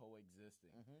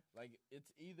coexisting. Mm-hmm. Like it's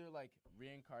either like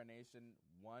reincarnation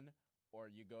one or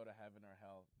you go to heaven or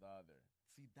hell the other.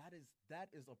 See, that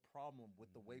is a problem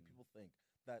with the way Mhm. people think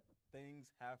that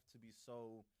things have to be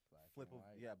so Black and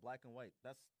white. yeah, black and white.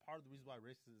 That's part of the reason why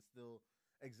racism still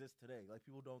exists today. Like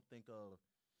people don't think of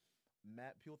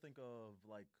people think of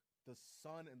like the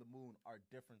sun and the moon are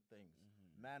different things.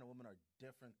 Mhm. Man and woman are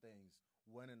different things.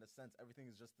 When in a sense everything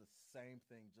is just the same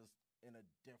thing, just in a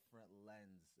different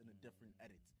lens, in a different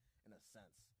edit, in a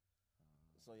sense.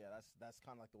 So yeah, that's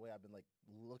kind of like the way I've been like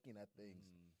looking at things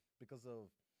Mhm. because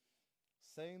of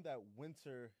saying that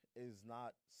winter is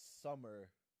not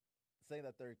summer, saying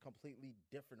that they're completely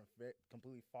different,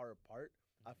 completely far apart.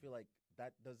 I feel like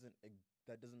that doesn't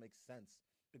make sense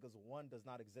because one does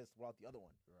not exist without the other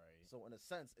one. Right. So in a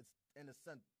sense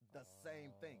the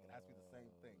same thing. It has to be the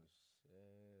same thing. Oh,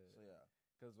 shit. So yeah.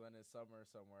 Because when it's summer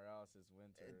somewhere else, it's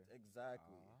winter.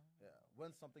 Exactly. Yeah.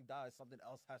 When something dies, something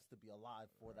else has to be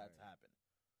alive for that to Right. happen.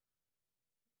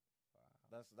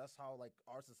 Wow. That's how like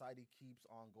our society keeps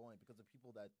on going because the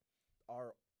people that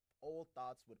are old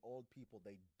thoughts with old people,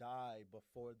 they die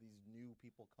before these new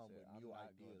people come Shit, with I'm new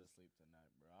not going ideas. to sleep tonight,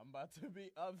 bro. I'm about to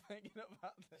be up thinking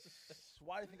about this.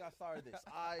 Why do you think I started this?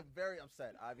 I'm very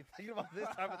upset. I've been thinking about this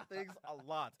type of things a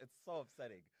lot. It's so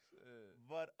upsetting. Shit.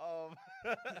 But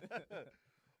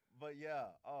but yeah,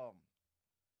 Wow.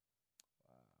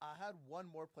 I had one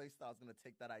more place that I was gonna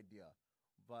take that idea,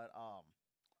 but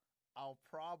I'll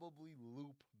probably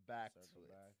loop back to Circle it.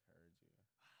 back. Heard you.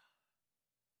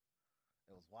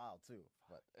 It was wild too,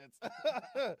 but it's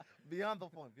beyond the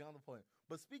point. Beyond the point.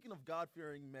 But speaking of God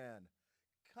fearing man,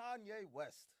 Kanye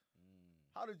West. Mm.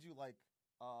 How did you like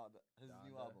his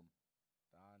new Donda. album?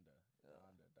 Donda. Yeah.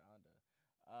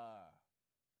 Donda.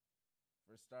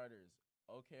 For starters,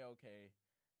 Okay Okay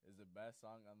is the best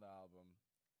song on the album,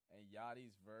 and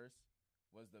Yachty's verse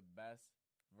was the best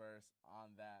verse on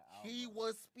that album. He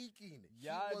was speaking.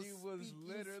 Yachty was speaking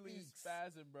literally speaks.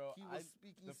 spazzing, bro. He was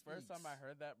speaking. The first time I speaks.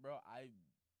 heard that, bro, I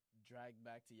dragged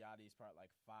back to Yachty's part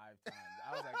like 5 times. I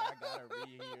was like, I gotta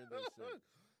rehear this shit.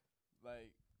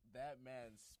 Like that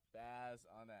man spaz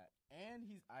on that,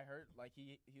 and I heard like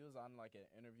he was on like an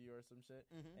interview or some shit,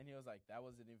 Mhm. and he was like, that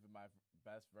wasn't even my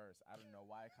best verse. I don't know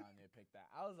why Kanye picked that.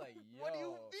 I was like, yo, What do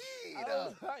you mean? I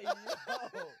was like, yo,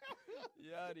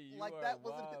 Yachty, you Like, are that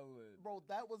wasn't his- wildin'. Bro,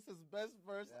 that was his best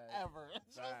verse That- ever.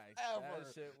 Just Facts. ever.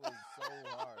 That shit was so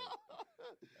hard.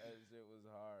 That shit was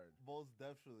hard. Most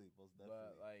definitely. Most definitely.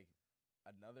 But like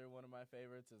another one of my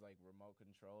favorites is like Remote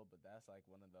Control, but that's like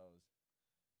one of those,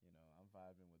 you know, I'm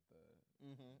vibing with the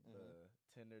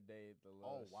Tinder date, the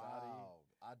Oh little shawty. wow!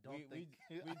 I don't We think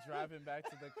we driving back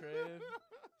to the crib,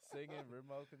 singing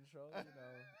Remote Control, you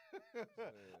know.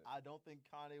 I don't think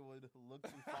Kanye would look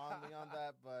too fondly on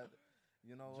that, but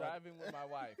you know what? Driving with my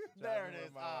wife. There Driving it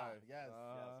with is. my wife. Yes, yes.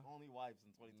 Uh-huh. Only wives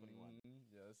in 2021.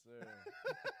 Yes, sir.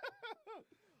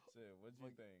 Shit, what you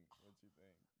Like, think? What you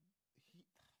think?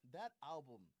 That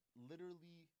album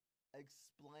literally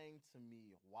explained to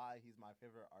me why he's my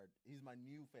favorite art. He's my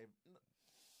new favorite.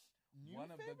 New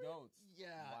One of the favorite? goats.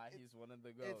 Yeah, Why it's- he's one of the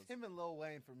It's goats. him and Lil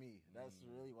Wayne for me. That's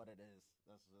Mm. really what it is.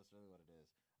 That's really what it is.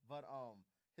 But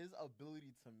his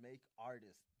ability to make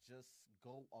artists just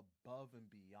go above and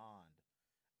beyond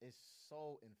is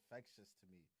so infectious to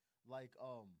me. Like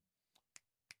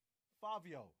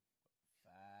Fabio,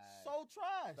 Facts. so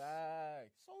trash,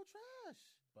 Facts. so trash.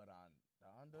 But on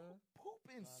Donda,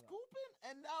 Pooping, Nah, nah. scooping,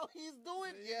 and now he's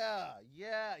doing. See?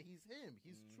 Yeah, he's him.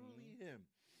 He's truly Mhm. him.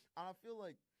 And I feel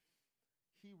like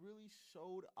he really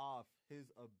showed off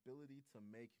his ability to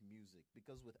make music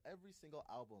because with every single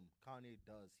album Kanye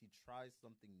does, he tries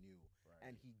something new right.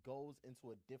 and he goes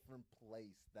into a different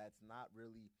place that's not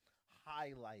really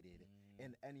highlighted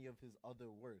in any of his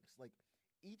other works. Like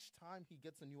each time he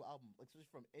gets a new album, like especially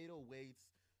from 808s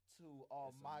to It's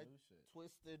some my new shit.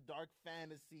 Twisted Dark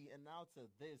Fantasy and now to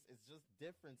this, it's just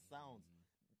different sounds. Mhm.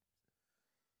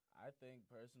 I think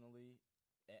personally,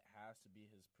 it has to be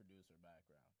his producer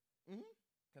background. Mhm.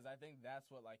 Because I think that's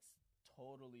what like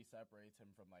totally separates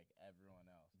him from like everyone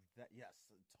else. That yes,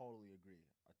 totally agree.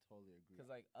 I totally agree. Because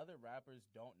like other rappers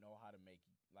don't know how to make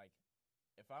like,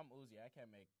 if I'm Uzi, I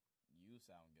can't make you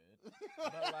sound good.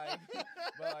 but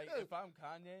like if I'm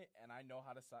Kanye and I know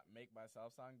how to make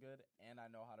myself sound good and I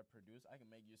know how to produce, I can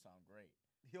make you sound great.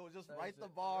 He'll just That's write the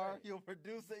it, bar, right. he'll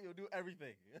produce it, he'll do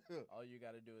everything. All you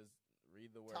got to do is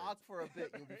read the words. Talk for a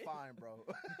bit, you'll be fine, bro.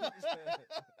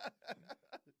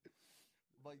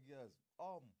 But yes,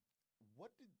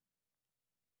 what did?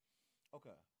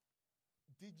 Okay,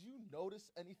 did you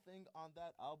notice anything on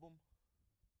that album?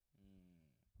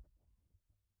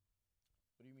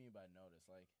 What do you mean by notice?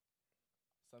 Like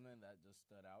something that just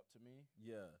stood out to me?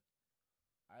 Yeah.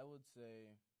 I would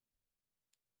say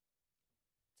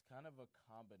it's kind of a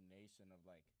combination of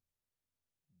like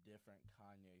different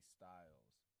Kanye styles.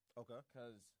 Okay.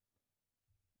 Because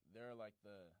there are like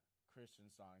the Christian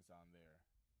songs on there,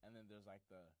 and then there's like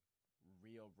the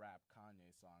real rap Kanye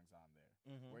songs on there,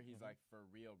 where he's like for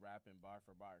real rapping bar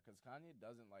for bar. Because Kanye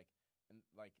doesn't like,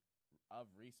 of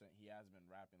recent, he has been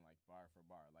rapping like bar for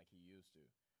bar like he used to.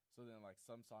 So then like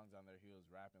some songs on there he was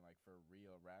rapping like for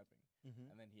real rapping.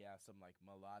 And then he has some like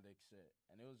melodic shit.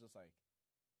 And it was just like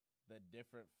the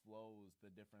different flows, the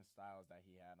different styles that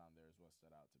he had on there is what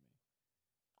stood out to me.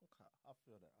 Okay, I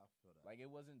feel that. Like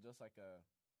it wasn't just like a,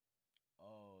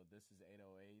 oh, this is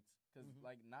 808s. Because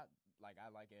like not like I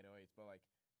like 808s, but like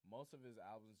most of his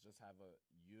albums just have a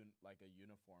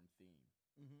uniform theme.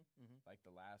 Like the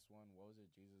last one, what was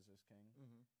it? Jesus is King.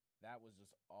 that was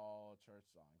just all church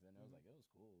songs, and it was Mhm. like it was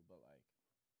cool, but like,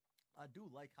 I do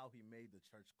like how he made the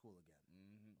church cool again.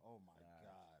 Oh my yeah,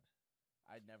 god.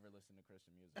 I'd never listened to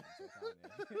Christian music until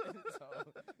Kanye.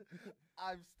 So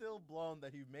I'm still blown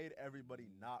that he made everybody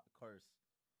not curse.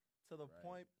 To the Right.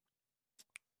 point,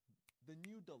 the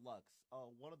new deluxe,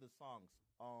 one of the songs,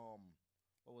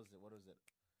 what was it? What was it?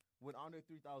 With Andre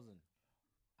 3000.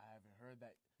 I haven't heard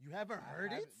that. You haven't I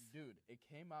heard it? haven't- dude. It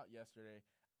came out yesterday.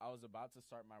 I was about to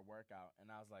start my workout,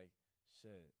 and I was like,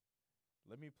 shit.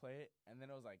 Let me play it, and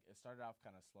then it was like it started off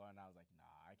kind of slow, and I was like,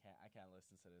 "Nah, I can't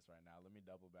listen to this right now. Let me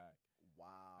double back."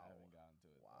 Wow. I haven't gotten to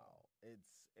it. Wow. Though.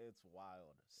 It's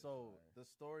wild. So fire. the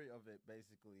story of it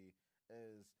basically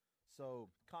is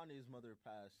so Kanye's mother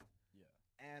passed Yeah.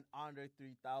 and Andre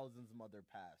 3000's mother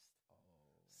passed. Oh.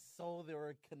 So they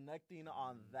were connecting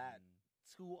on that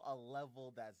Mhm. to a level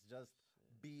that's just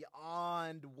Shit.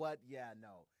 beyond what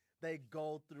they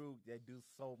go through. They do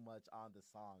so much on the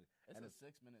song. It's and a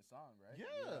 6-minute song, right?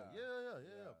 Yeah.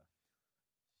 Sheesh.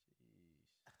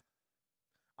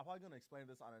 I'm probably gonna explain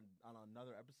this on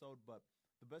another episode, but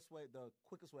the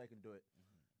quickest way I can do it,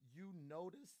 you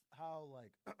notice how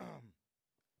like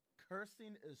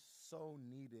cursing is so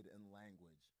needed in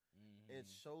language. It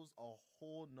shows a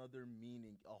whole nother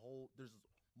meaning. There's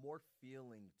more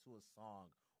feeling to a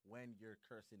song when you're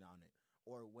cursing on it,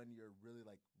 or when you're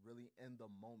really in the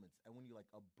moments, and when you like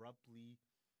abruptly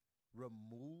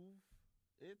remove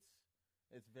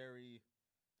it's very.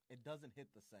 It doesn't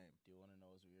hit the same. Do you want to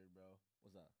know what's weird, bro?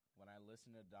 What's that? When I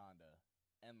listen to Donda,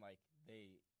 and like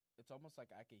it's almost like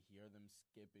I could hear them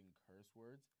skipping curse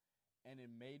words, and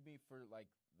it made me for like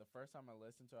the first time I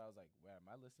listened to it, I was like, wait, am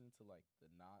I listening to like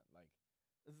the not like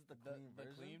This is the clean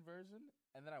version. The clean version?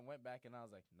 And then I went back and I was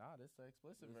like, nah, this is the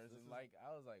explicit version. This is... Like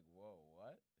I was like, whoa,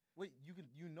 what? Wait, you can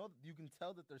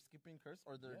tell that they're skipping curse,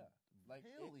 or they're like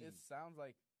really? it sounds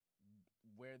like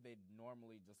where they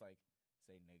normally just like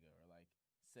say nigga or like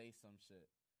say some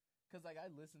shit. Cause like I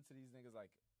listen to these niggas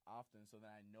like often, so then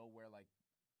I know where like,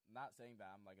 not saying that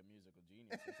I'm like a musical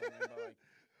genius or something, but like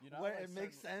you know where like it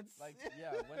makes sense. Like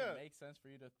yeah, when it makes sense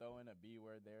for you to throw in a B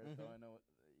word there, throw in a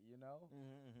you know.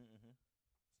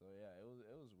 So yeah,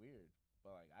 it was weird,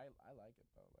 but like I like it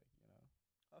though, like you know.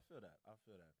 I feel that.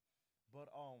 But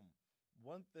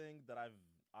one thing that I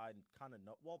kind of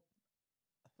know. Well,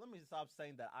 let me stop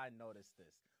saying that I noticed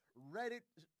this. Reddit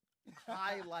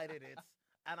highlighted it,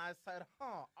 and I said,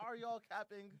 "Huh, are y'all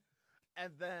capping?"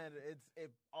 And then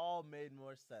it all made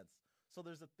more sense. So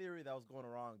there's a theory that was going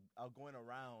around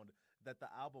that the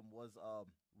album was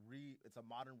it's a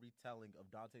modern retelling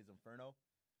of Dante's Inferno,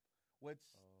 which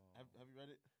have you read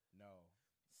it? No.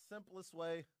 Simplest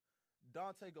way,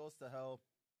 Dante goes to hell.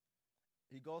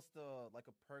 He goes to like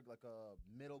a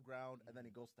middle ground, and then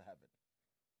he goes to heaven.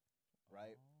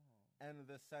 Right? And in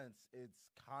this sense, it's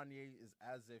Kanye is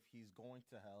as if he's going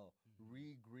to hell,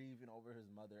 re-grieving over his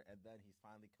mother, and then he's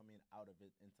finally coming out of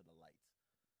it into the light.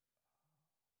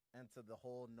 Into the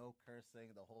whole no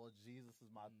cursing, the whole Jesus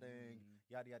is my thing,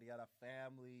 yada yada yada,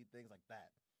 family, things like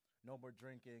that. No more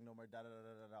drinking, no more da da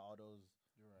da da da, all those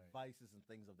vices and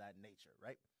things of that nature,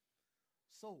 right?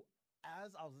 So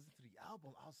as I was listening to the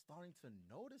album, I was starting to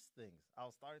notice things.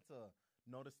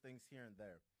 Here and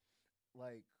there.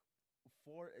 Like,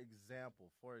 for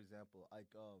example, like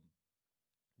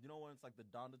you know when it's like the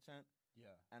Donda chant?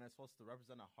 Yeah. And it's supposed to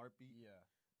represent a heartbeat? Yeah.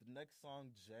 The next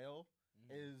song, Jail,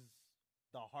 is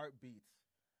the heartbeat.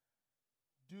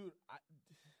 Dude,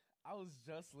 I was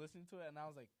just listening to it and I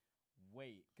was like,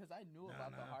 wait, because I knew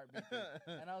about the heartbeat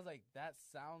thing, and I was like, that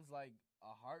sounds like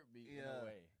a heartbeat in a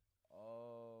way.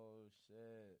 Oh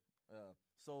shit.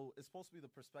 So it's supposed to be the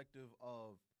perspective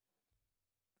of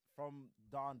from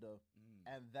Donda,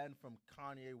 and then from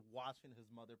Kanye watching his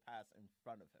mother pass in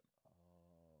front of him.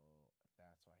 Oh,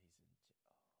 that's why he's in jail.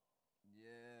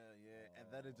 Yeah.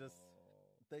 And then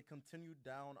they continued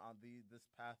down on this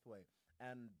pathway,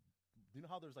 and you know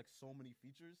how there's like so many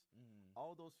features?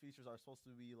 All those features are supposed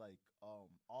to be like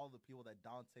all the people that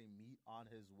Dante meet on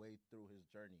his way through his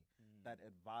journey that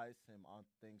advise him on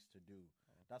things to do.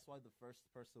 That's why the first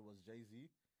person was Jay-Z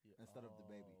instead of the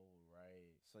baby.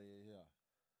 Right. So yeah.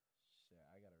 Shit,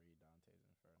 I gotta read Dante's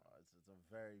Inferno. It's a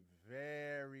very,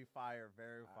 very fire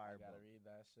I gotta book. read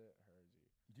that shit. Heard you.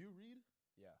 Do you read?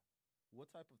 Yeah. What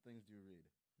type of things do you read?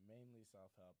 Mainly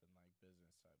self-help and like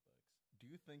business type books. Do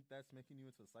you think that's making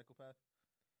you into a psychopath?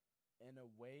 In a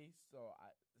way, so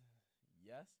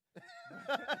yes.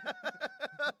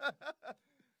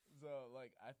 So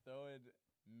like I throw in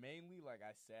mainly like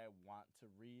I say I want to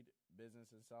read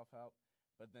business and self-help,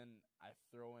 but then I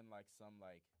throw in like some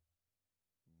like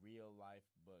real life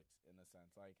books in a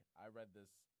sense. Like I read this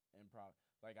improv.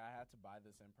 Like I had to buy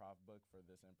this improv book for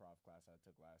this improv class I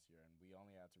took last year, and we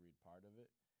only had to read part of it.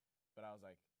 But I was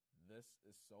like, this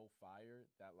is so fire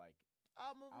that like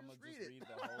I'm I'm gonna gonna just just read it. read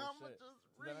the whole I'm shit. gonna just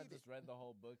So then I read it. just read the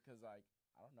whole book because like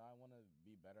I don't know, I want to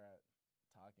be better at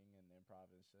talking and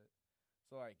improv and shit.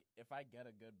 So like if I get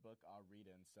a good book, I'll read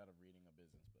it instead of reading a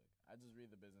business book. I just read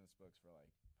the business books for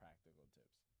like practical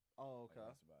tips. Oh, Like, okay.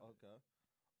 that's about it. Okay.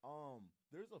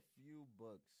 There's a few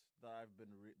books that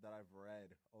that I've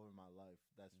read over my life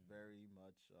that's Mhm. very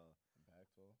much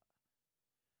Impactful.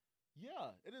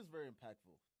 yeah, it is very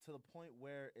impactful to the point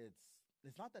where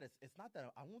it's not that it's not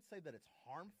that I won't say that it's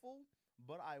harmful,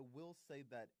 but I will say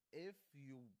that if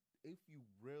you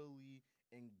really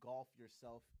engulf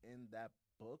yourself in that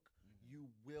book, Mhm. you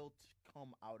will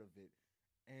come out of it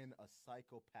in a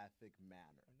psychopathic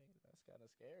manner. Oh, nigga, that's kind of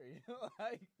scary.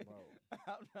 Like, Bro.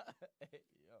 I'm not. Hey,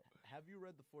 yo. Have you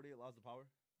read the 48 Laws of Power?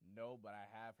 No, but I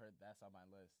have heard that's on my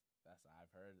list.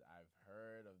 I've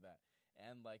heard of that,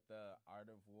 and like the Art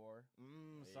of War.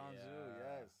 Sun Tzu, Yeah.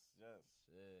 yes. Shit.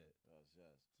 Yes. So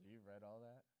you read all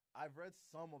that? I've read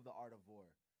some of the Art of War.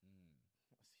 Mm,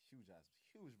 Huge book.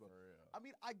 for real. I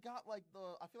mean, I got like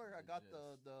I feel like I got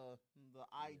The the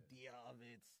idea of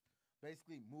it.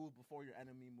 Basically, move before your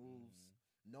enemy moves.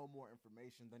 Know more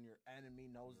information than your enemy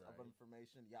knows of Right.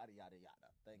 information. Yada yada yada.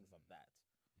 Things of Mhm. that.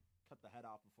 Cut the head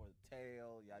off before the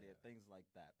tail. Yada Yeah. yada. Things like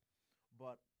that.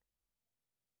 But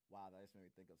wow, that just made me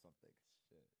think of something.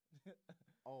 Shit.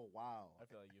 Oh wow, I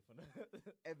feel like you're finna.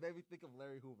 it made me think of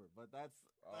Larry Hoover. But that's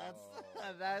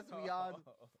Oh. that's beyond.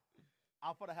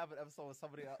 I'm gonna have an episode with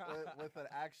somebody with an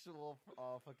actual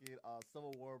fucking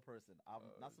Civil War person. Oh,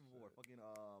 Not Civil War. shit. Fucking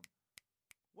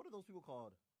what are those people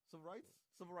called? Civil rights?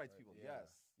 Civil rights Right, people. yeah.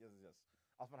 Yes.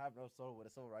 I was gonna have an episode with a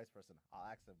civil rights person. I'll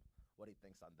ask him what he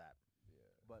thinks on that. Yeah.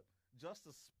 But just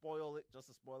to spoil it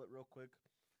real quick,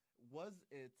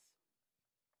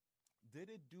 did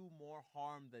it do more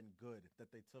harm than good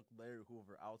that they took Larry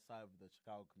Hoover outside of the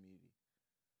Chicago community?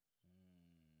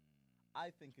 I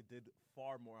think it did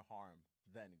far more harm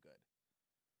than good.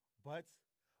 But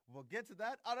we'll get to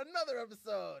that on another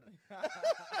episode.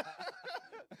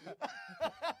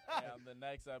 Hey, on the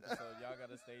next episode, y'all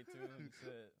gotta stay tuned.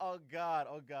 Shit. Oh God.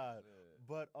 Shit.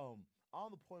 But on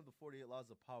the point of the 48 Laws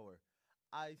of Power,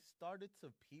 I started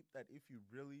to peep that if you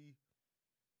really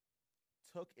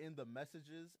took in the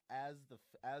messages as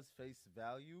face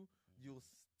value, you'll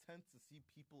tend to see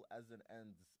people as an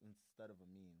end instead of a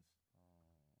means.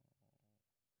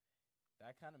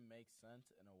 That kind of makes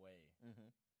sense in a way,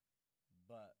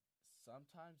 but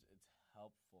sometimes it's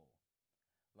helpful.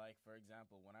 Like, for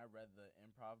example, when I read the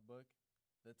improv book,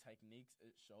 the techniques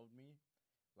it showed me,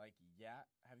 like, yeah,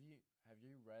 have you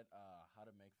read How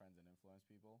to Make Friends and Influence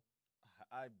People?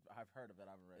 I've heard of it.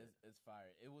 I haven't read it. It's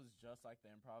fire. It was just like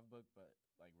the improv book, but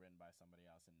like written by somebody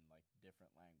else in like different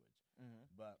language.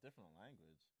 But Different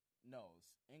language. no,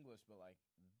 it's English, but like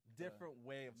Different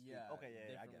way of speaking. yeah, Okay,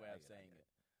 yeah, I different get way it, of saying it.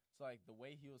 So like the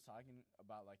way he was talking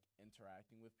about like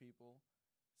interacting with people,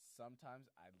 sometimes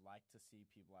I'd like to see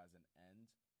people as an end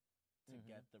to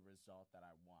get the result that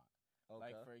I want.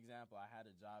 Okay. Like for example, I had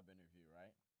a job interview,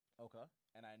 right? Okay.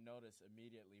 And I noticed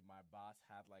immediately my boss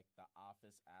had like the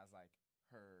office as like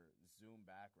her Zoom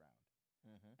background.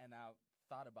 And I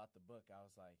thought about the book. I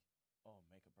was like, oh,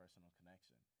 make a personal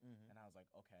connection. And I was like,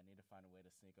 okay, I need to find a way to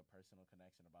sneak a personal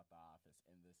connection about the office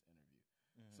in this interview.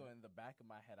 So in the back of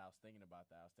my head, I was thinking about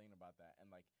that. And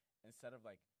like, instead of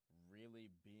like really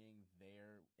being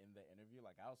there in the interview,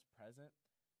 like I was present,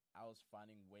 I was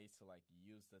finding ways to like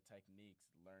use the techniques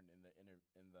learned in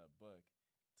the book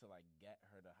to like get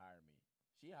her to hire me.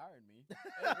 She hired me. It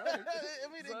worked. I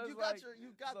mean, So you it's got like- you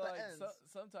got so the like, ends.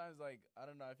 sometimes like I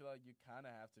don't know. I feel like you kind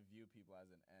of have to view people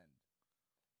as an end.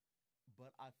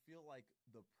 But I feel like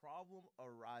the problem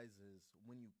arises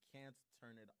when you can't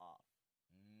turn it off.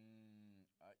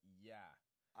 Yeah,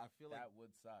 I feel like that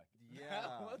would suck. Yeah.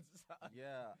 That would suck.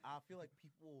 yeah, I feel like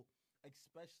people,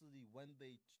 especially when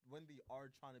they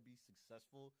are trying to be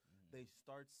successful, they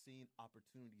start seeing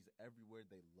opportunities everywhere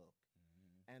they look,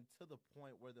 and to the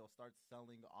point where they'll start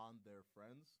selling on their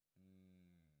friends.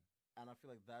 And I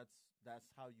feel like that's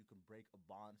how you can break a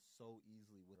bond so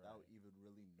easily without Right. even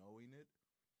really knowing it.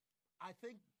 I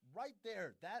think right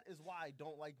there, that is why I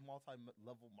don't like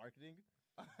multi-level marketing.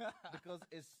 Because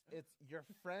it's your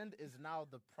friend is now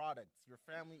the product. Your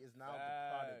family is now the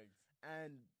product. Facts.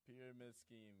 And Pyramid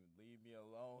scheme. Leave me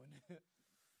alone.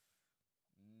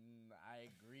 I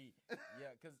agree.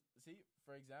 Yeah, because, see,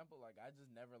 for example, like, I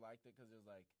just never liked it because it was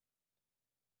like,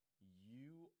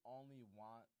 you only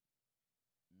want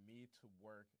me to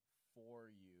work for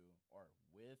you or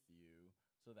with you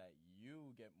so that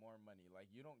you get more money. Like,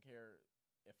 you don't care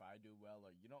if I do well,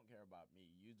 or you don't care about me.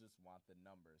 You just want the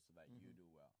numbers so that you do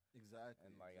well. Exactly.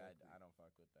 And like, exactly. I don't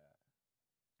fuck with that.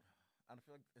 I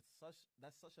feel like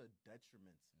that's such a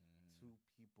detriment to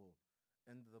people,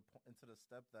 into the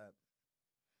step that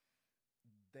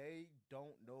they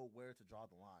don't know where to draw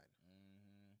the line.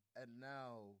 And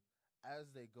now,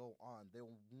 as they go on, they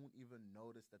won't even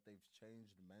notice that they've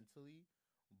changed mentally.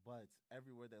 But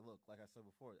everywhere they look, like I said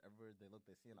before, everywhere they look,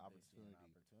 they see an opportunity.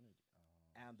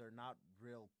 And they're not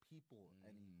real people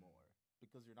anymore,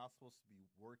 because you're not supposed to be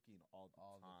working all the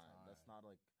time. That's not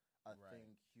like a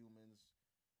thing humans.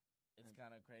 It's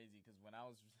kind of crazy, because when I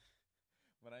was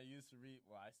when I used to read,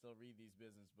 well, I still read these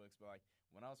business books, but like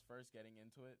when I was first getting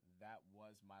into it, that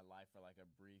was my life for like a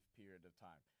brief period of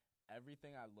time.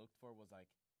 Everything I looked for was like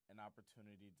an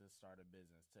opportunity to start a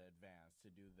business, to advance,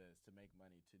 to do this, to make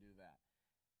money, to do that.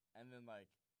 And then like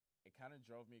it kind of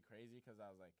drove me crazy, because I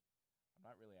was like, I'm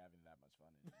not really having that much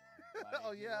fun anymore. Like,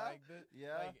 Oh yeah,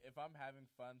 yeah. Like, if I'm having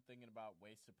fun thinking about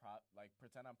ways to like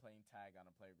pretend I'm playing tag on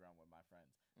a playground with my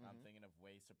friends, and I'm thinking of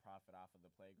ways to profit off of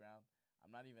the playground,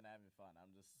 I'm not even having fun.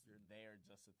 You're there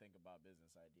just to think about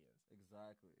business ideas.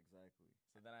 Exactly.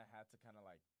 So then I had to kind of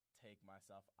like take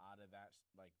myself out of that,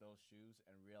 like those shoes,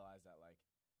 and realize that like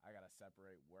I gotta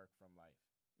separate work from life.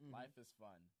 Life is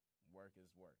fun. Work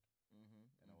is work.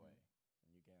 In a way,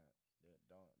 and you can't.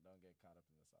 Don't get caught up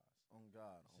in the sauce. On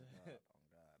God. On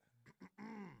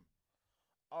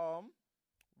God.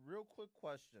 Real quick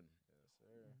question. Yes,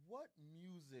 sir. What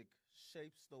music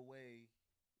shapes the way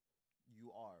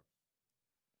you are?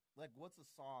 Like, what's a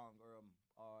song or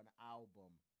an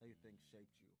album that you think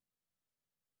shaped you?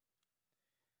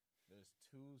 There's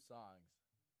 2 songs.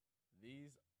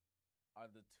 These are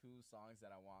the 2 songs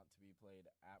that I want to be played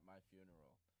at my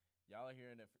funeral. Y'all are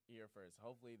hearing it here first.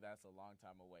 Hopefully that's a long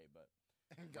time away, but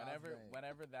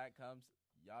whenever that comes,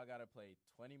 y'all gotta play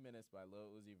 20 Minutes by Lil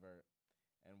Uzi Vert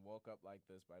and Woke Up Like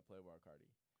This by Playboi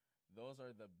Carti. Those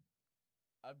are the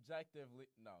subjectively,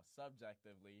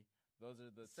 those are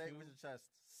the Say it two. with your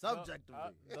chest.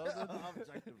 Subjectively.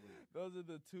 Objectively. Those are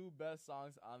the 2 best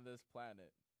songs on this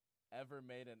planet ever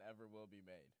made and ever will be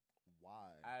made.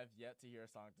 Why? I have yet to hear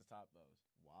a song to top those.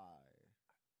 Why?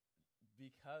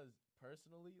 Because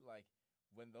personally, like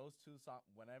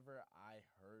whenever I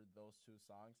heard those 2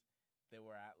 songs, they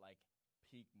were at like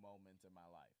peak moments in my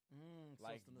life.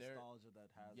 Like, so it's the nostalgia that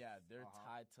has. Yeah, they're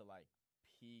tied to like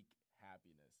peak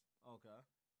happiness. Okay.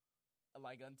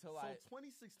 Like until so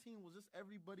 2016 was just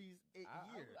everybody's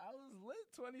year. I was lit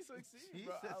 2016,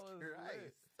 bro. I was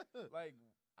lit. Like,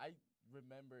 I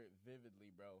remember it vividly,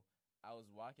 bro. I was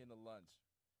walking to lunch.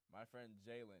 My friend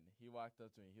Jalen, he walked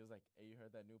up to me. He was like, "Hey, you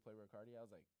heard that new Playboi Carti?" I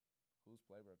was like, "Who's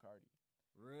Playboi Carti?"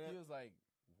 Really? He was like,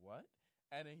 "What?"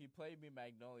 And then he played me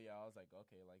Magnolia. I was like,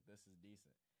 "Okay, like this is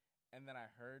decent." And then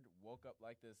I heard Woke Up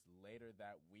Like This later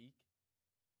that week.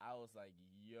 I was like,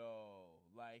 yo,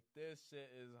 like this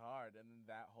shit is hard. And then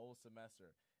that whole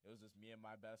semester, it was just me and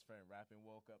my best friend rapping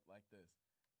Woke Up Like This.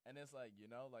 And it's like,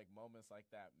 like moments like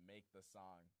that make the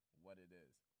song what it is.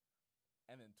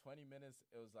 And then 20 Minutes,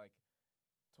 it was like,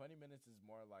 20 Minutes is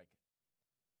more like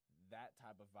that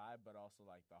type of vibe, but also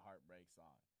like the heartbreak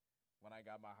song. When I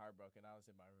got my heart broken, I was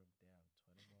in my room, damn,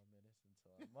 20 more minutes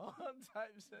until I'm on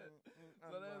type shit.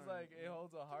 So then it's like, it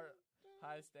holds a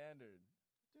high standard.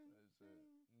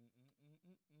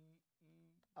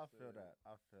 I feel that.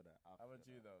 How about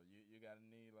you though? You got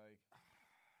any like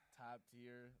top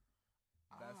tier,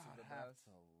 best of the best? I have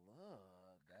to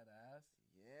look. That ass.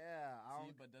 Yeah.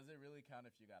 See, but does it really count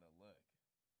if you gotta look?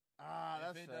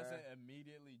 That's if it fair. doesn't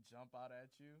immediately jump out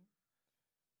at you.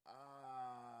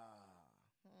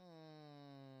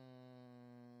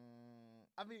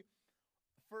 I mean,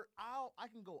 I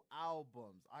can go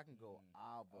albums.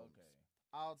 Okay.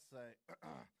 I'll say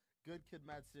Good Kid,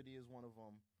 Mad City is one of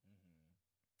them.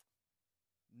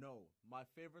 No, my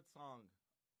favorite song,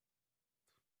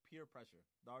 Peer Pressure,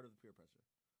 The Art of the Peer Pressure.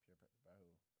 By who?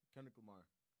 Kendrick Lamar.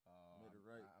 Made it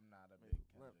right. I'm not a big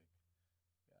Kendrick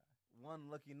guy.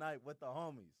 One lucky night with the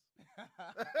homies.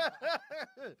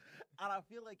 And I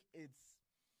feel like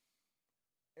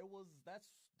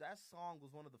that song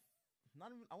was one of the,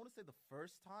 not even, I want to say the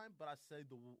first time, but I say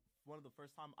one of the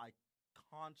first time I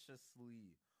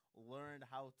consciously learned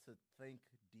how to think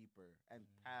deeper and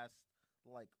past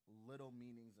like little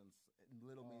meanings and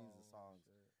meanings of songs,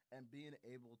 and being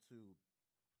able to.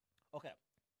 Okay,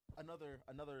 another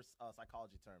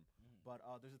psychology term, but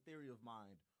there's a theory of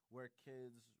mind where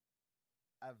kids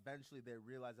eventually they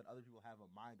realize that other people have a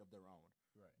mind of their own.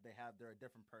 Right. They're a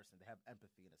different person. They have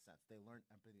empathy in a sense. They learn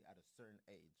empathy at a certain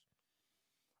age.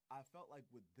 I felt like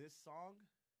with this song,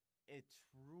 it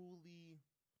truly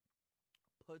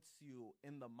puts you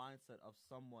in the mindset of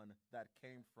someone that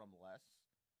came from less,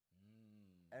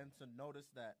 and to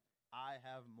notice that I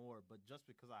have more, but just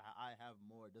because I have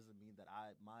more doesn't mean that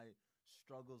my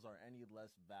struggles are any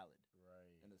less valid.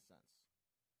 Right. In a sense.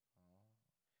 Oh.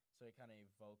 So it kind of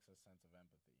evokes a sense of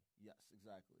empathy. Yes,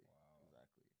 exactly. Wow.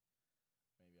 Exactly.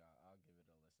 Maybe I'll give it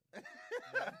a listen.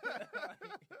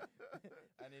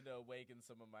 I need to awaken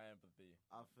some of my empathy.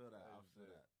 I feel that. I feel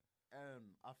that.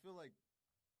 And I feel like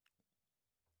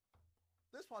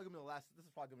this is probably gonna be the last. This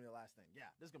is probably gonna be the last thing.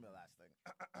 Yeah, this is gonna be the last thing.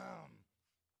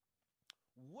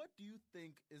 What do you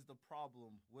think is the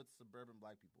problem with suburban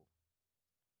black people?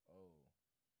 Oh,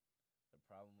 the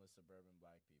problem with suburban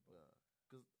black people. Yeah,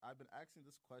 because I've been asking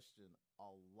this question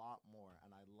a lot more,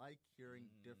 and I like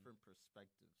hearing different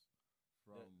perspectives.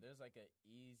 There's like an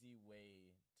easy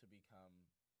way to become.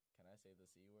 Can I say the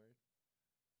C word?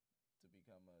 To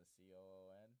become a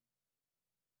COON.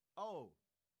 Oh.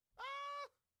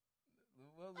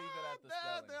 We'll leave it at the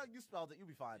spelling. You spelled it. You'll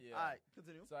be fine. Yeah. All right,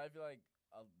 continue. So I feel like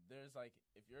there's like,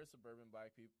 if you're a suburban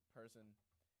black person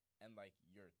and like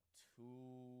you're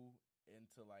too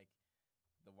into like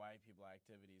the white people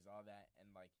activities, all that,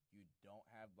 and like you don't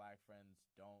have black friends,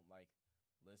 don't like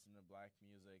listen to black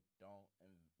music, don't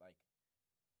like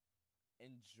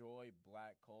enjoy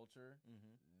black culture,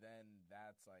 then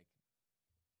that's like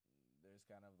there's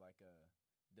kind of like a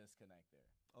disconnect there.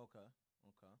 Okay.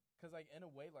 Because like in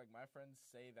a way, like my friends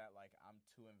say that like I'm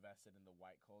too invested in the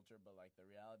white culture, but like the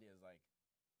reality is like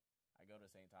I go to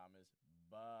St. Thomas,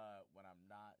 but when I'm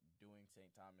not doing St.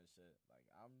 Thomas shit, like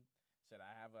I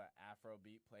have an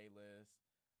Afrobeat playlist.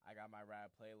 I got my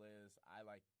rap playlist. I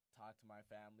like talk to my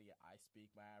family. I speak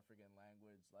my African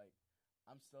language. Like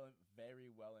I'm still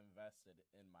very well invested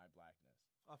in my blackness.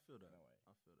 I feel that. In a way.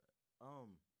 I feel that.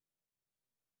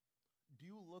 Do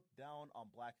you look down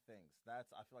on black things? I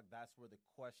feel like that's where the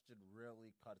question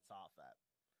really cuts off at.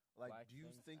 Like, Black do you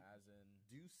things think? as in?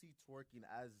 Do you see twerking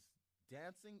as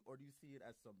dancing, or do you see it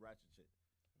as some ratchet shit?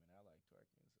 I mean, I like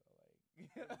twerking, so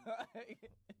like,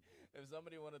 if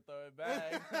somebody want to throw it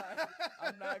back,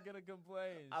 I'm not gonna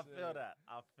complain. I feel that.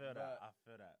 I feel that.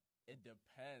 It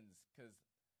depends, cause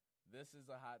this is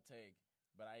a hot take,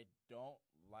 but I don't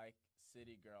like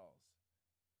City Girls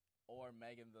or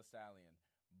Megan Thee Stallion.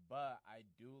 But I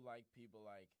do like people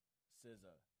like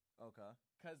SZA. Okay.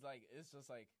 Cause like it's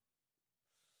just like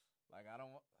I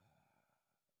don't want.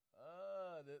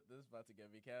 This is about to get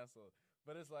me canceled.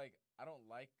 But it's like I don't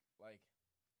like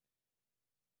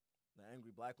the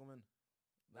angry black woman.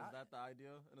 Is that the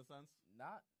idea in a sense?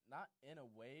 Not in a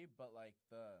way, but like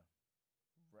I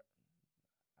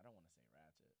don't want to say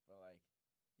ratchet, but like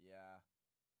yeah.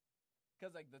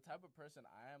 Cause like the type of person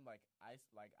I am, like I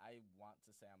want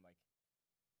to say I'm like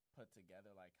put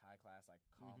together, like high class, like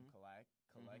calm,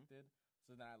 collected.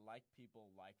 So then I like people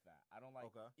like that. I don't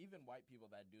like even white people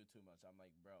that do too much. I'm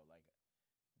like, bro, like,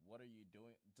 what are you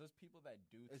doing? Just people that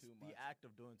do too much. The act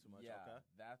of doing too much. Yeah, okay.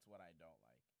 That's what I don't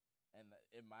like. And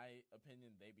in my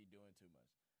opinion, they be doing too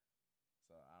much.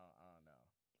 So I don't know.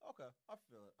 Okay, I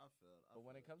feel it. But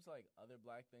when it comes to like other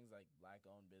black things, like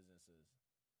black-owned businesses,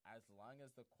 as long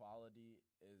as the quality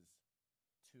is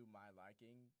to my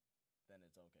liking, then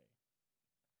it's okay.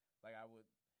 Like I would,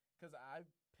 because I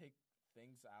pick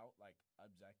things out like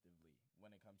objectively when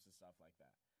it comes to stuff like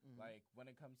that. Like when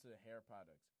it comes to hair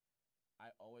products, I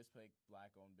always pick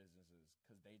black-owned businesses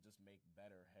because they just make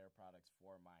better hair products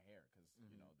for my hair because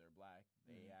you know they're black.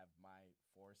 They have my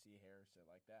 4C hair, shit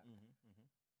like that.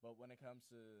 But when it comes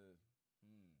to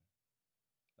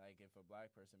like if a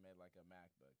black person made like a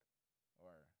MacBook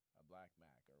or a black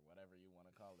Mac or whatever you want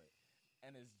to call it,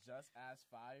 and it's just as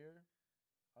fire,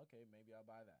 okay, maybe I'll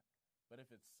buy that. But if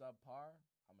it's subpar,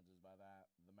 I'm gonna just buy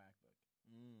the MacBook.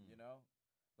 You know,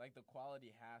 like the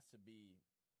quality has to be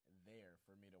there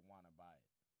for me to want to buy it.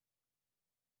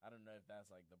 I don't know if that's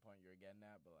like the point you're getting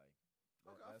at, but like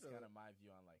that's kind of my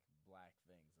view on like black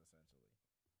things essentially.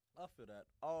 I feel that.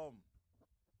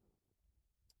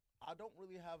 I don't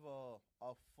really have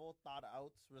a full thought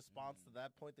out response to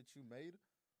that point that you made,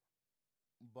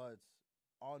 but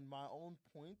on my own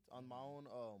point, on my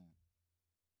own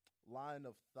line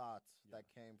of thought that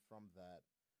came from that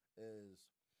is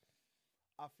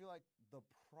I feel like the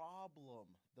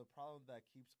problem that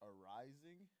keeps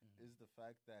arising is the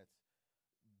fact that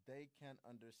they can't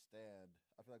understand.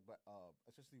 I feel like,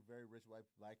 especially very rich white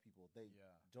black people, they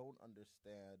don't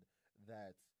understand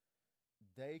that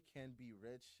they can be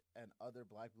rich and other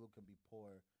black people can be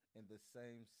poor in the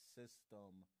same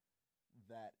system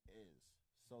that is.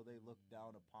 So they look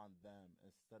down upon them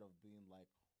instead of being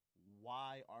like,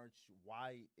 why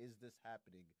is this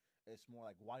happening? It's more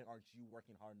like, why aren't you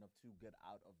working hard enough to get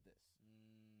out of this?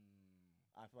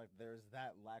 I feel like there's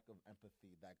that lack of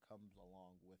empathy that comes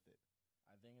along with it.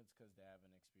 I think it's because they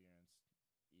haven't experienced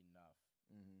enough.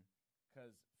 Mm-hmm.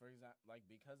 Because, for example, like,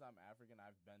 because I'm African,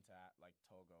 I've been to, like,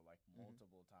 Togo, like,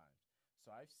 multiple times.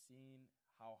 So I've seen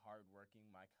how hardworking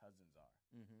my cousins are.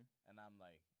 Mm-hmm. And I'm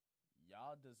like,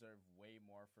 y'all deserve way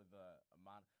more for the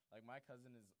amount. Like, my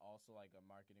cousin is also, like, a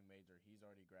marketing major. He's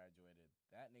already graduated.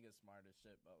 That nigga's smart as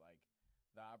shit, but, like,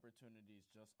 the opportunities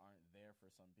just aren't there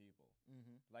for some people.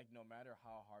 Mm-hmm. Like, no matter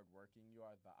how hardworking you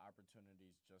are, the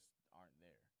opportunities just aren't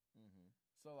there. Mm-hmm.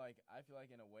 So, like, I feel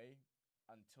like in a way,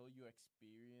 until you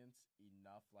experience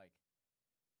enough, like,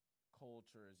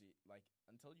 cultures, like,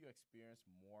 until you experience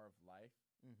more of life,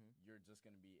 you're just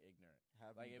going to be ignorant.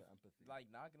 Having like, the empathy.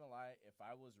 Like, not going to lie, if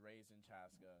I was raised in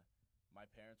Chaska, my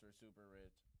parents were super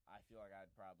rich, I feel like I'd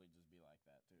probably just be like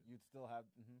that, too. You'd still have...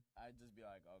 I'd just be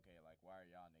like, okay, like, why are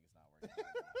y'all niggas not working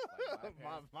hard enough? Like,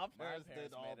 my parents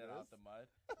did all made it this. out the mud.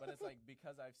 But it's like,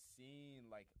 because I've seen,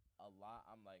 like, a lot,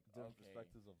 I'm like, Different okay.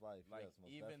 perspectives of life. Like, yes,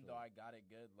 most even definitely. though I got it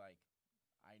good, like,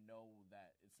 I know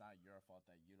that it's not your fault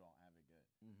that you don't have it good.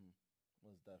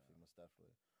 Most definitely, most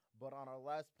definitely. But on our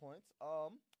last point,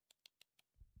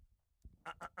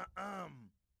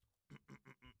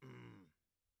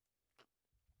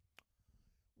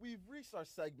 we've reached our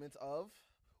segment of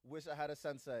Wish I Had a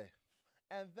Sensei.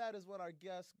 And that is when our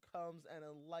guest comes and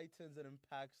enlightens and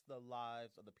impacts the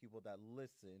lives of the people that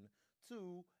listen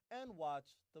to and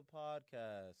watch the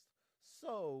podcast.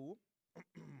 So,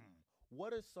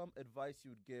 what is some advice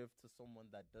you'd give to someone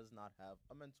that does not have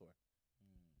a mentor?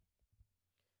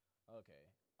 Okay,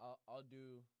 I'll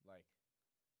do like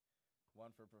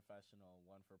one for professional,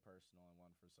 one for personal, and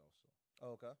one for social.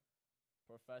 Okay.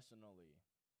 Professionally,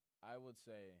 I would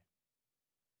say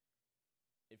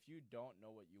if you don't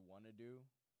know what you want to do,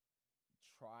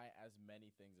 try as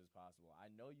many things as possible.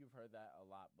 I know you've heard that a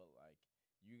lot, but like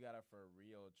you gotta for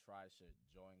real try shit,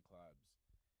 join clubs,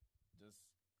 just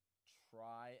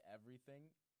try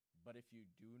everything. But if you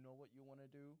do know what you want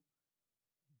to do,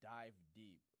 dive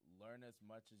deep. Learn as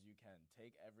much as you can.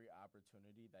 Take every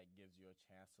opportunity that gives you a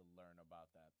chance to learn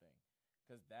about that thing.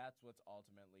 Because that's what's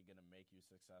ultimately going to make you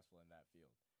successful in that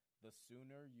field. The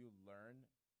sooner you learn,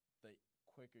 the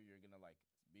quicker you're going to like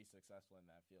be successful in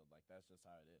that field. Like, that's just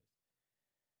how it is.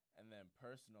 And then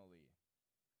personally,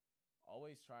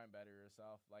 always try and better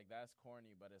yourself. Like, that's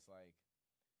corny, but it's like,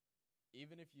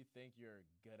 even if you think you're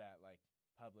good at like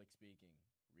public speaking,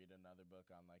 read another book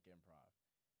on like improv.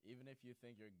 Even if you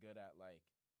think you're good at like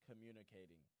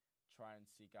communicating, try and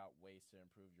seek out ways to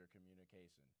improve your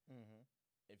communication.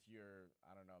 If you're,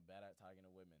 I don't know, bad at talking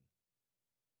to women,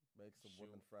 make some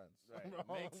women friends. Right.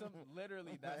 Make some,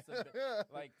 literally, that's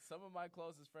like, some of my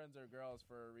closest friends are girls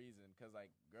for a reason, because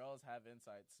like girls have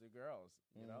insights to girls,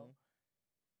 you know?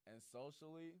 And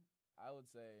socially, I would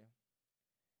say,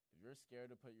 if you're scared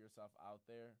to put yourself out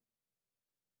there,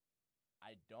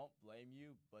 I don't blame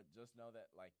you, but just know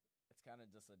that like it's kind of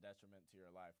just a detriment to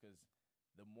your life, because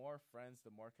the more friends,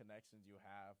 the more connections you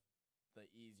have, the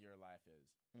easier life is.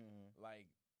 Like,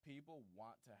 people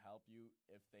want to help you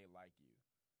if they like you.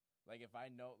 Like, if I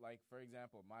know, like, for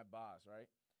example, my boss, right?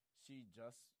 She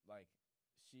just, like,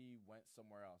 she went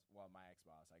somewhere else. Well, my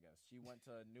ex-boss, I guess. She went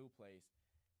to a new place,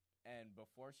 and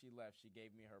before she left, she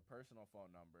gave me her personal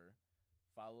phone number,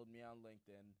 followed me on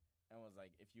LinkedIn, and was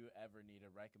like, if you ever need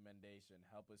a recommendation,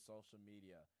 help with social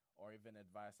media, or even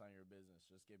advice on your business,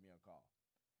 just give me a call.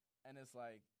 And it's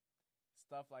like,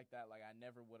 stuff like that, like, I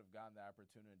never would have gotten the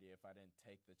opportunity if I didn't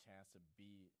take the chance to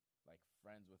be, like,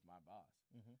 friends with my boss.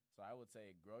 So I would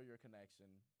say, grow your connection.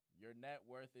 Your net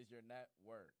worth is your net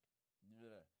worth.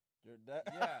 Yeah.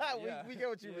 We get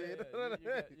what you mean.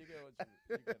 You get what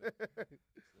you get.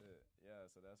 Yeah,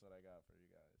 so that's what I got for you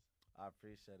guys. I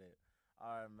appreciate it.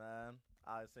 All right, man.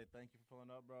 I say thank you for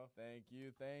pulling up, bro. Thank you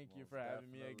for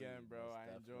having me again, bro. I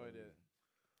enjoyed it.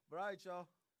 But all right, y'all.